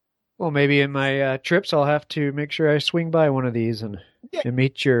 Well, maybe in my trips, I'll have to make sure I swing by one of these and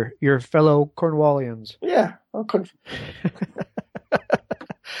meet your fellow Cornwallians. Yeah. All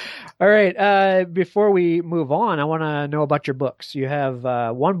right. Before we move on, I want to know about your books. You have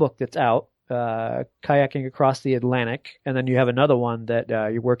one book that's out, Kayaking Across the Atlantic, and then you have another one that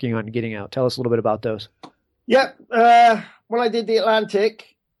you're working on getting out. Tell us a little bit about those. Yep. When I did the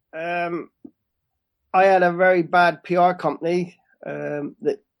Atlantic, I had a very bad PR company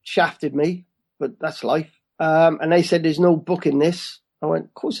that shafted me, but that's life. And they said, there's no book in this. I went,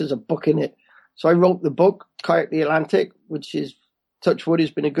 of course there's a book in it. So I wrote the book, Kayak the Atlantic, which is, touch wood, has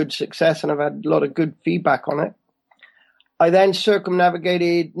been a good success, and I've had a lot of good feedback on it. I then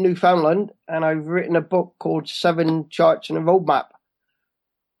circumnavigated Newfoundland, and I've written a book called 7 Charts and a Roadmap.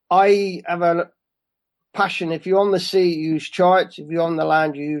 I have a passion. If you're on the sea, you use charts. If you're on the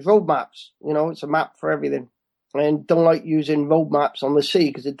land, you use roadmaps. You know, it's a map for everything. And don't like using road maps on the sea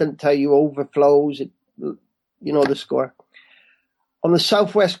because it doesn't tell you overflows. You know the score. On the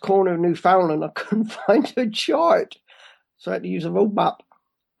southwest corner of Newfoundland, I couldn't find a chart, so I had to use a road map.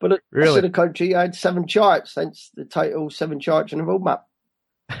 But at the rest of the country, I had 7 charts, hence the title 7 Charts and a Road Map.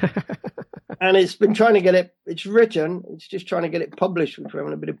 And it's been trying to get it, it's written, it's just trying to get it published, which we're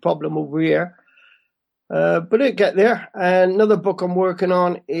having a bit of problem over here. But it'll get there. And another book I'm working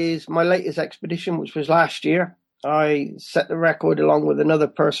on is my latest expedition, which was last year. I set the record along with another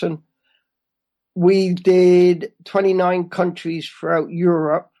person. We did 29 countries throughout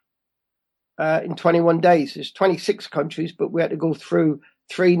Europe in 21 days. There's 26 countries, but we had to go through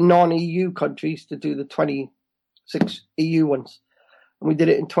 3 non-EU countries to do the 26 EU ones. And we did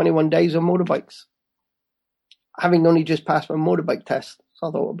it in 21 days on motorbikes, having only just passed my motorbike test. So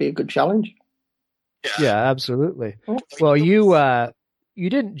I thought it would be a good challenge. Yeah, absolutely. Well, you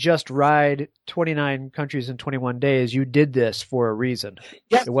didn't just ride 29 countries in 21 days. You did this for a reason.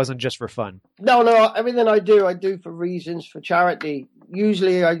 Yeah. It wasn't just for fun. No. Everything I do for reasons, for charity.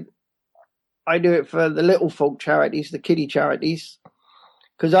 Usually I do it for the little folk charities, the kiddie charities,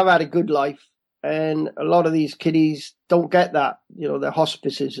 because I've had a good life. And a lot of these kiddies don't get that. You know, their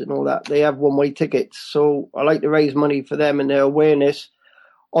hospices and all that. They have one-way tickets. So I like to raise money for them and their awareness.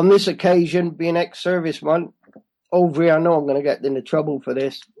 On this occasion, being ex-serviceman, over here, I know I'm going to get into trouble for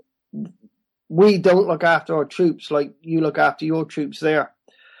this. We don't look after our troops like you look after your troops there.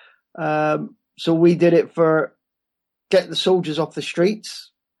 So we did it for get the soldiers off the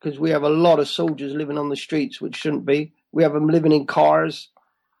streets, because we have a lot of soldiers living on the streets, which shouldn't be. We have them living in cars.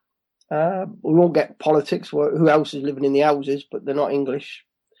 We won't get politics, who else is living in the houses, but they're not English.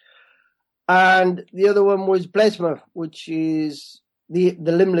 And the other one was Blesma, which is the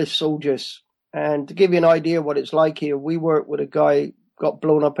limbless soldiers. And to give you an idea of what it's like here, we worked with a guy, got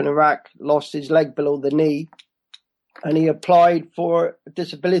blown up in Iraq, lost his leg below the knee, and he applied for a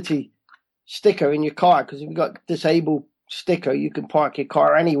disability sticker in your car, because if you've got disabled sticker, you can park your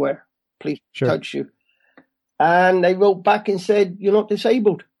car anywhere. Police touch you. And they wrote back and said, you're not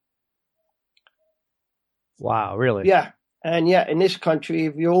disabled. Wow, really? Yeah. And yeah, in this country,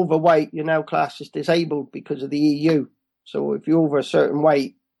 if you're overweight, you're now classed as disabled because of the EU. So if you're over a certain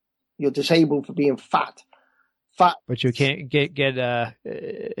weight, you're disabled for being fat. fat. But you can't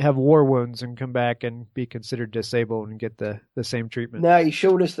have war wounds and come back and be considered disabled and get the same treatment. No, he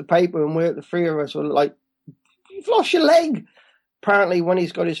showed us the paper, and the three of us were like, "You've lost your leg." Apparently, when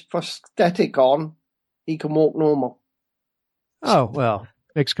he's got his prosthetic on, he can walk normal. Oh, well,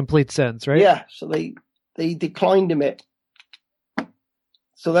 makes complete sense, right? Yeah, so they declined him it.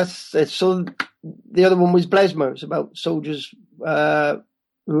 So that's it. So the other one was Blesma. It's about soldiers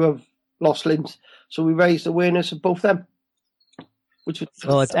who have lost limbs. So we raised awareness of both them.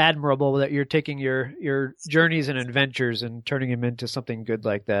 Well, it's admirable that you're taking your journeys and adventures and turning them into something good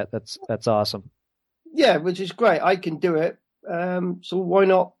like that. That's awesome. Yeah, which is great. I can do it. So why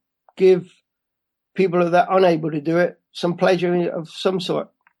not give people that are unable to do it some pleasure of some sort?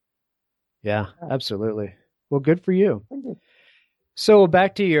 Yeah, absolutely. Well, good for you. Thank you. So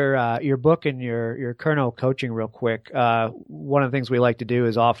back to your book and your Kerno coaching real quick. One of the things we like to do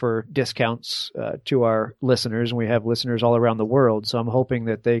is offer discounts to our listeners, and we have listeners all around the world. So I'm hoping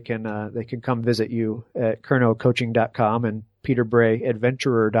that they can come visit you at kernocoaching.com and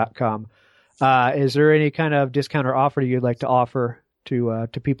peterbrayadventurer.com. Is there any kind of discount or offer you'd like to offer to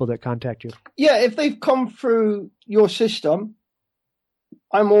people that contact you? Yeah, if they've come through your system,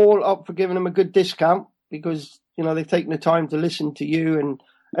 I'm all up for giving them a good discount because, they've taken the time to listen to you and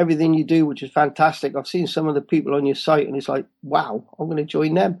everything you do, which is fantastic. I've seen some of the people on your site and it's like, wow, I'm going to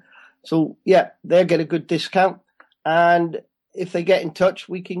join them. So yeah, they'll get a good discount. And if they get in touch,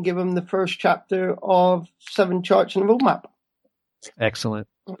 we can give them the first chapter of 7 Charts and a Roadmap. Excellent.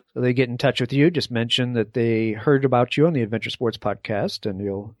 So they get in touch with you. Just mention that they heard about you on the Adventure Sports Podcast, and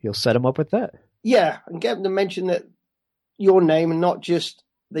you'll set them up with that. Yeah, and get them to mention that your name and not just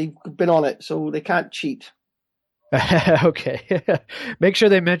they've been on it, so they can't cheat. Okay. Make sure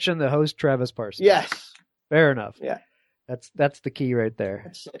they mention the host, Travis Parsons. Yes. Fair enough. Yeah. That's the key right there.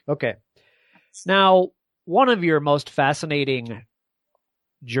 That's it. Okay. Now, one of your most fascinating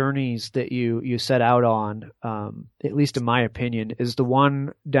journeys that you set out on, at least in my opinion, is the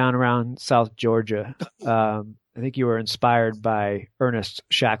one down around South Georgia. I think you were inspired by Ernest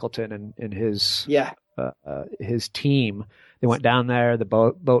Shackleton and his team. They went down there. The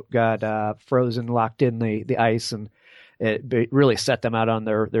boat got frozen, locked in the ice, and it really set them out on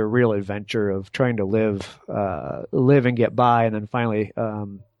their real adventure of trying to live and get by, and then finally,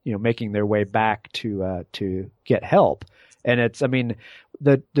 making their way back to get help. And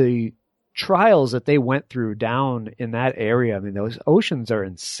the trials that they went through down in that area. Those oceans are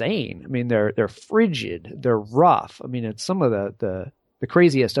insane. They're frigid. They're rough. It's some of the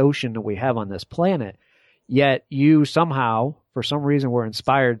craziest ocean that we have on this planet. Yet you somehow, for some reason, were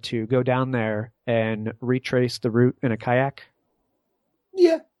inspired to go down there and retrace the route in a kayak.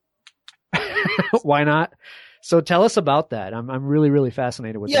 Yeah. Why not? So tell us about that. I'm really, really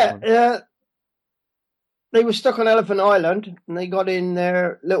fascinated with this one. They were stuck on Elephant Island, and they got in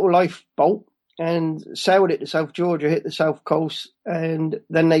their little lifeboat and sailed it to South Georgia, hit the south coast, and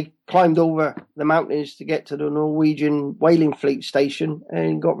then they climbed over the mountains to get to the Norwegian whaling fleet station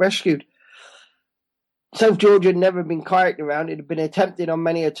and got rescued. South Georgia had never been kayaked around. It had been attempted on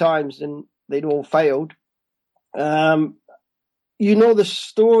many a times, and they'd all failed. You know the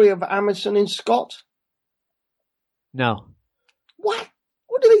story of Amundsen and Scott? No. What?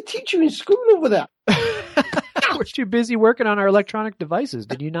 What do they teach you in school over there? We're too busy working on our electronic devices.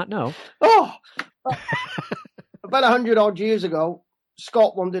 Did you not know? Oh, about 100 odd years ago,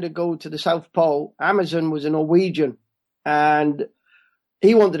 Scott wanted to go to the South Pole. Amundsen was a Norwegian, and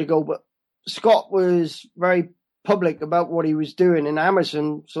he wanted to go, but Scott was very public about what he was doing, and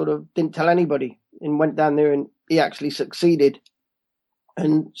Amundsen sort of didn't tell anybody and went down there, and he actually succeeded.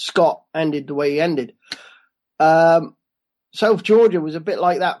 And Scott ended the way he ended. South Georgia was a bit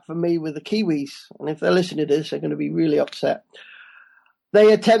like that for me with the Kiwis. And if they're listening to this, they're going to be really upset.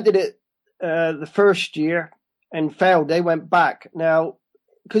 They attempted it the first year and failed. They went back. Now,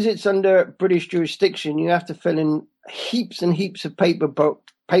 because it's under British jurisdiction, you have to fill in heaps and heaps of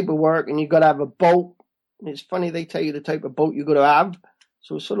paperwork, and you've got to have a boat. And it's funny, they tell you the type of boat you've got to have.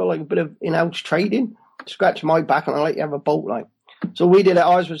 So it's sort of like a bit of in-house trading. Scratch my back and I let you have a boat like. So we did it.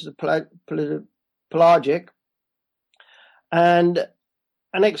 Ours was the pelagic. And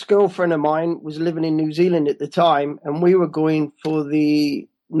an ex-girlfriend of mine was living in New Zealand at the time, and we were going for the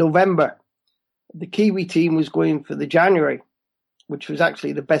November. The Kiwi team was going for the January, which was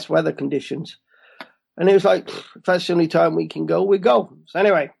actually the best weather conditions. And it was like, if that's the only time we can go, we go. So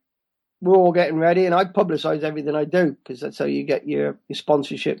anyway, we're all getting ready, and I publicize everything I do because that's how you get your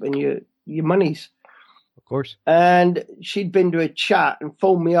sponsorship and your monies. Of course. And she'd been to a chat and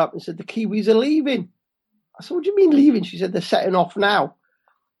phoned me up and said, the Kiwis are leaving. I said, what do you mean leaving? She said, they're setting off now.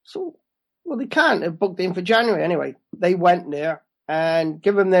 So Well, they can't. They're booked in for January anyway. They went there, and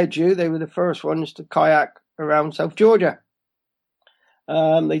give them their due, they were the first ones to kayak around South Georgia.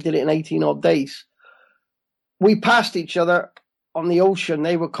 They did it in 18 odd days. We passed each other on the ocean.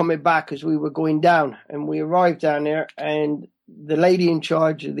 They were coming back as we were going down, and we arrived down there, and the lady in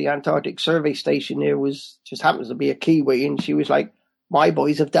charge of the Antarctic Survey Station there just happens to be a Kiwi, and she was like, "My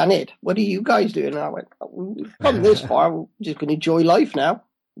boys have done it. What are you guys doing?" And I went, "We've come this far. We're just going to enjoy life now.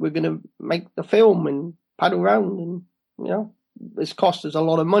 We're going to make the film and paddle around, and it's cost us a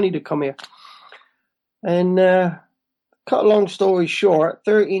lot of money to come here." And cut a long story short,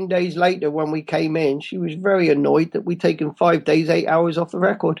 13 days later when we came in, she was very annoyed that we'd taken 5 days, 8 hours off the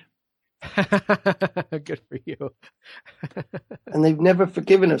record. Good for you. And they've never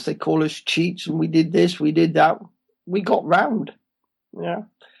forgiven us. They call us cheats, and we did this, we did that. We got round. Yeah.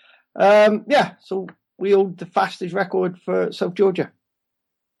 So we hold the fastest record for South Georgia.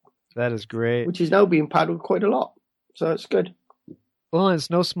 That is great. Which is now being paddled quite a lot. So it's good. Well, it's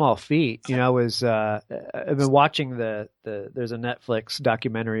no small feat. I've been watching there's a Netflix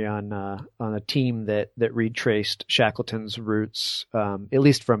documentary on a team that retraced Shackleton's roots, at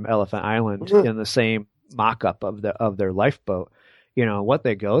least from Elephant Island, in the same mock-up of their lifeboat. What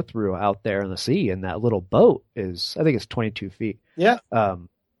they go through out there in the sea in that little boat is, I think it's 22 feet. Yeah.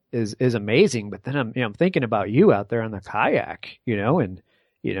 Is amazing. But then I'm thinking about you out there on the kayak, and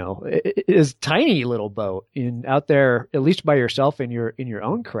it is tiny little boat out there, at least by yourself in your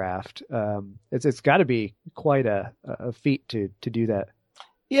own craft. It's got to be quite a feat to do that.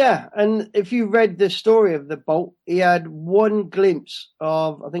 Yeah, and if you read the story of the boat, he had one glimpse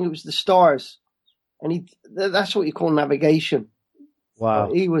of, I think it was the stars, and that's what you call navigation.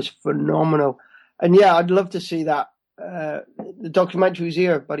 Wow, he was phenomenal. And yeah, I'd love to see that. The documentary was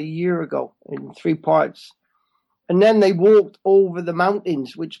here about a year ago in 3 parts. And then they walked over the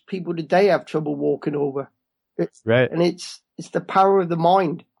mountains, which people today have trouble walking over. Right. And it's the power of the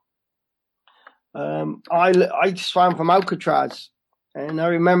mind. I swam from Alcatraz, and I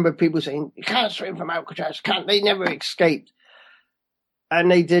remember people saying, "You can't swim from Alcatraz, can't they?" Never escaped. And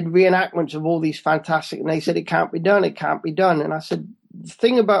they did reenactments of all these fantastic, and they said, it can't be done. And I said, the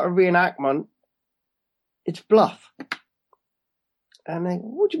thing about a reenactment, it's bluff. And they,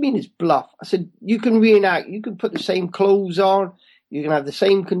 "What do you mean it's bluff?" I said, you can reenact. You can put the same clothes on. You can have the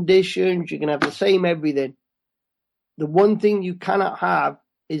same conditions. You can have the same everything. The one thing you cannot have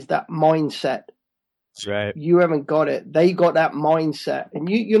is that mindset. Right. You haven't got it. They got that mindset. And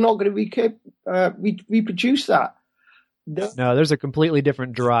you're not going to reproduce that. No, there's a completely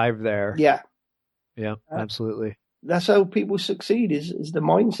different drive there. Yeah. Yeah, absolutely. That's how people succeed is the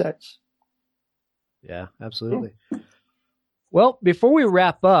mindsets. Yeah, absolutely. Yeah. Well, before we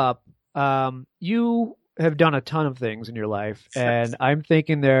wrap up, you have done a ton of things in your life, and I'm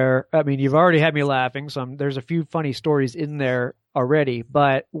thinking you've already had me laughing, so there's a few funny stories in there already,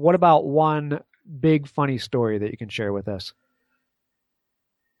 but what about one big funny story that you can share with us?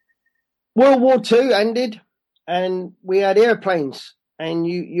 World War II ended, and we had airplanes, and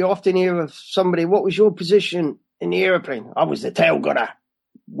you often hear of somebody, "What was your position in the airplane?" "I was the tail gunner.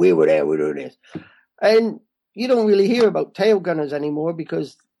 We were there, we were this." And you don't really hear about tail gunners anymore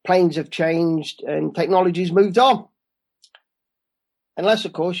because planes have changed and technology's moved on. Unless,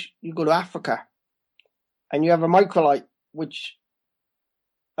 of course, you go to Africa and you have a microlight, which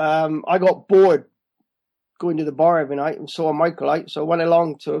I got bored going to the bar every night and saw a microlight. So I went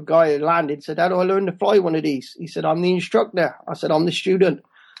along to a guy who landed, said, "How do I learn to fly one of these?" He said, "I'm the instructor." I said, "I'm the student."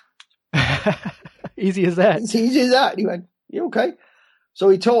 Easy as that. It's easy as that. He went, "You okay?" So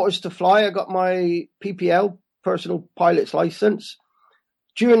he taught us to fly. I got my PPL, personal pilot's license.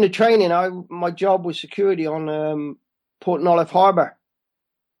 During the training, my job was security on Port Nolloth Harbour.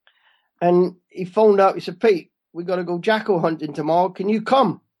 And he phoned up. He said, "Pete, we got to go jackal hunting tomorrow. Can you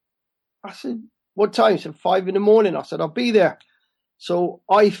come?" I said, "What time?" He said, 5 a.m. I said, "I'll be there." So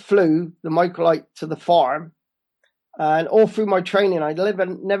I flew the microlight to the farm. And all through my training, I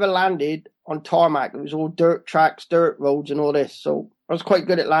never landed on tarmac. It was all dirt tracks, dirt roads and all this. So I was quite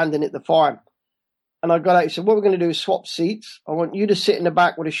good at landing at the farm. And I got out and said, "What we're going to do is swap seats. I want you to sit in the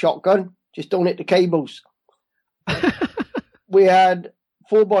back with a shotgun. Just don't hit the cables." We had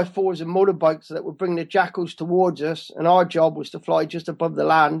 4x4s and motorbikes that would bring the jackals towards us. And our job was to fly just above the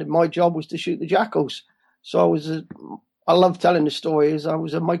land. And my job was to shoot the jackals. So I love telling the stories. I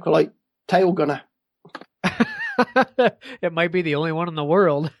was a microlight tail gunner. It might be the only one in the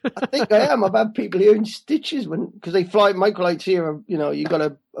world. I think I am. I've had people here in stitches because they fly microlights here. You got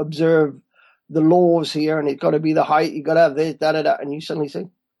to observe the laws here, and it's got to be the height. You got to have this, that, and you suddenly say,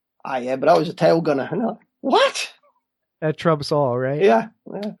 "Ah, yeah, but I was a tail gunner." And I'm like, "What?" That trumps all, right? Yeah.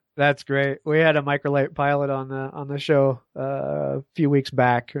 That's great. We had a microlight pilot on the show a few weeks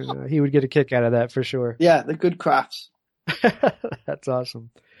back. And, he would get a kick out of that for sure. Yeah, the good crafts. That's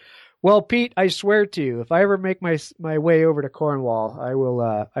awesome. Well, Pete, I swear to you, if I ever make my way over to Cornwall,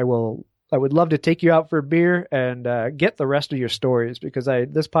 I would love to take you out for a beer and get the rest of your stories, because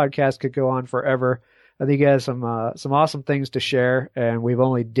this podcast could go on forever. I think you have some awesome things to share, and we've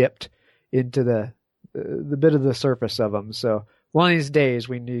only dipped into the bit of the surface of them. So one of these days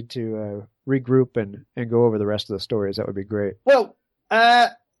we need to regroup and go over the rest of the stories. That would be great. Well,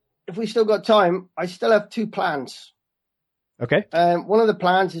 if we still got time, I still have 2 plans. Okay. One of the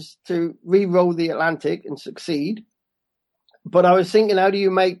plans is to re-row the Atlantic and succeed. But I was thinking, how do you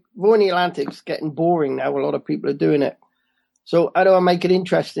make rowing the Atlantic's getting boring now? A lot of people are doing it. So how do I make it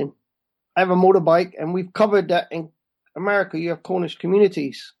interesting? I have a motorbike, and we've covered that in America. You have Cornish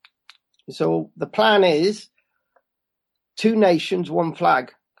communities. So the plan is 2 nations, 1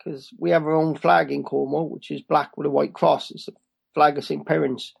 flag, because we have our own flag in Cornwall, which is black with a white cross. It's the flag of St.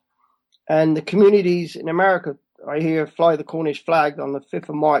 Piran's. And the communities in America, I hear, fly the Cornish flag on the 5th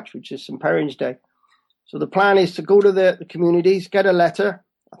of March, which is St. Piran's Day. So the plan is to go to the communities, get a letter.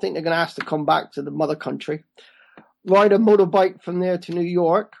 I think they're going to ask to come back to the mother country, ride a motorbike from there to New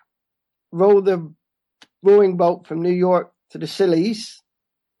York, row the rowing boat from New York to the Scillies,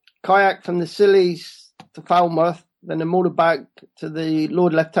 kayak from the Scillies to Falmouth, then a motorbike to the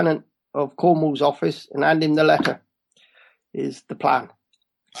Lord Lieutenant of Cornwall's office and hand him the letter, is the plan.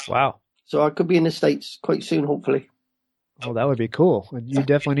 Wow. So I could be in the States quite soon, hopefully. Oh, that would be cool. You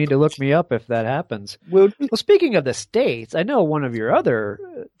definitely need to look me up if that happens. Well, speaking of the States, I know one of your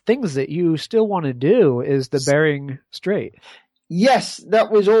other things that you still want to do is the Bering Strait. Yes,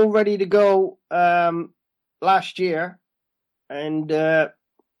 that was all ready to go last year. And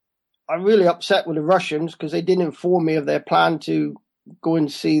I'm really upset with the Russians because they didn't inform me of their plan to go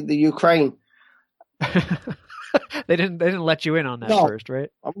and see the Ukraine. They didn't let you in on that first,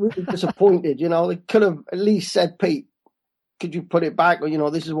 right? I'm really disappointed. They could have at least said, Pete, could you put it back?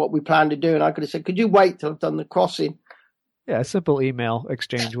 Or, this is what we plan to do. And I could have said, could you wait till I've done the crossing? Yeah, a simple email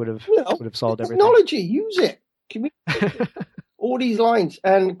exchange would have solved everything. Technology, use it. All these lines.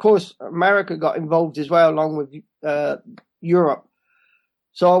 And, of course, America got involved as well, along with Europe.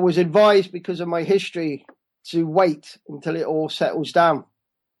 So I was advised, because of my history, to wait until it all settles down.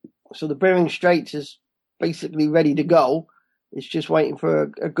 So the Bering Straits is basically ready to go. It's just waiting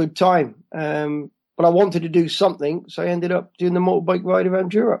for a good time. But I wanted to do something, so I ended up doing the motorbike ride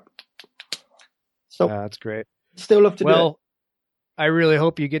around Europe. So that's great. Still love to do it. Well, I really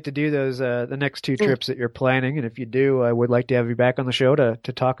hope you get to do those the next 2 trips that you're planning, and if you do, I would like to have you back on the show to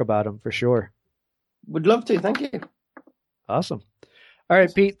talk about them for sure. Would love to. Thank you. Awesome. All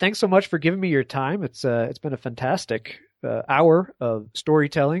right, Pete, thanks so much for giving me your time. It's been a fantastic hour of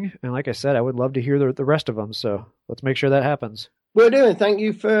storytelling. And like I said, I would love to hear the rest of them. So let's make sure that happens. Will do. Thank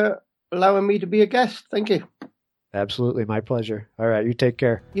you for allowing me to be a guest. Thank you. Absolutely. My pleasure. All right. You take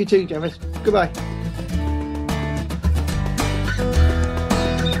care. You too, Travis. Goodbye.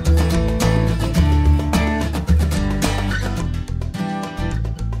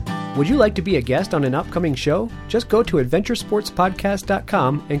 Would you like to be a guest on an upcoming show? Just go to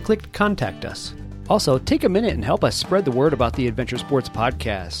adventuresportspodcast.com and click Contact Us. Also, take a minute and help us spread the word about the Adventure Sports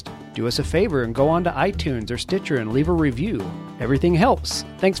Podcast. Do us a favor and go on to iTunes or Stitcher and leave a review. Everything helps.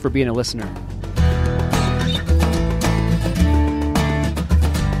 Thanks for being a listener.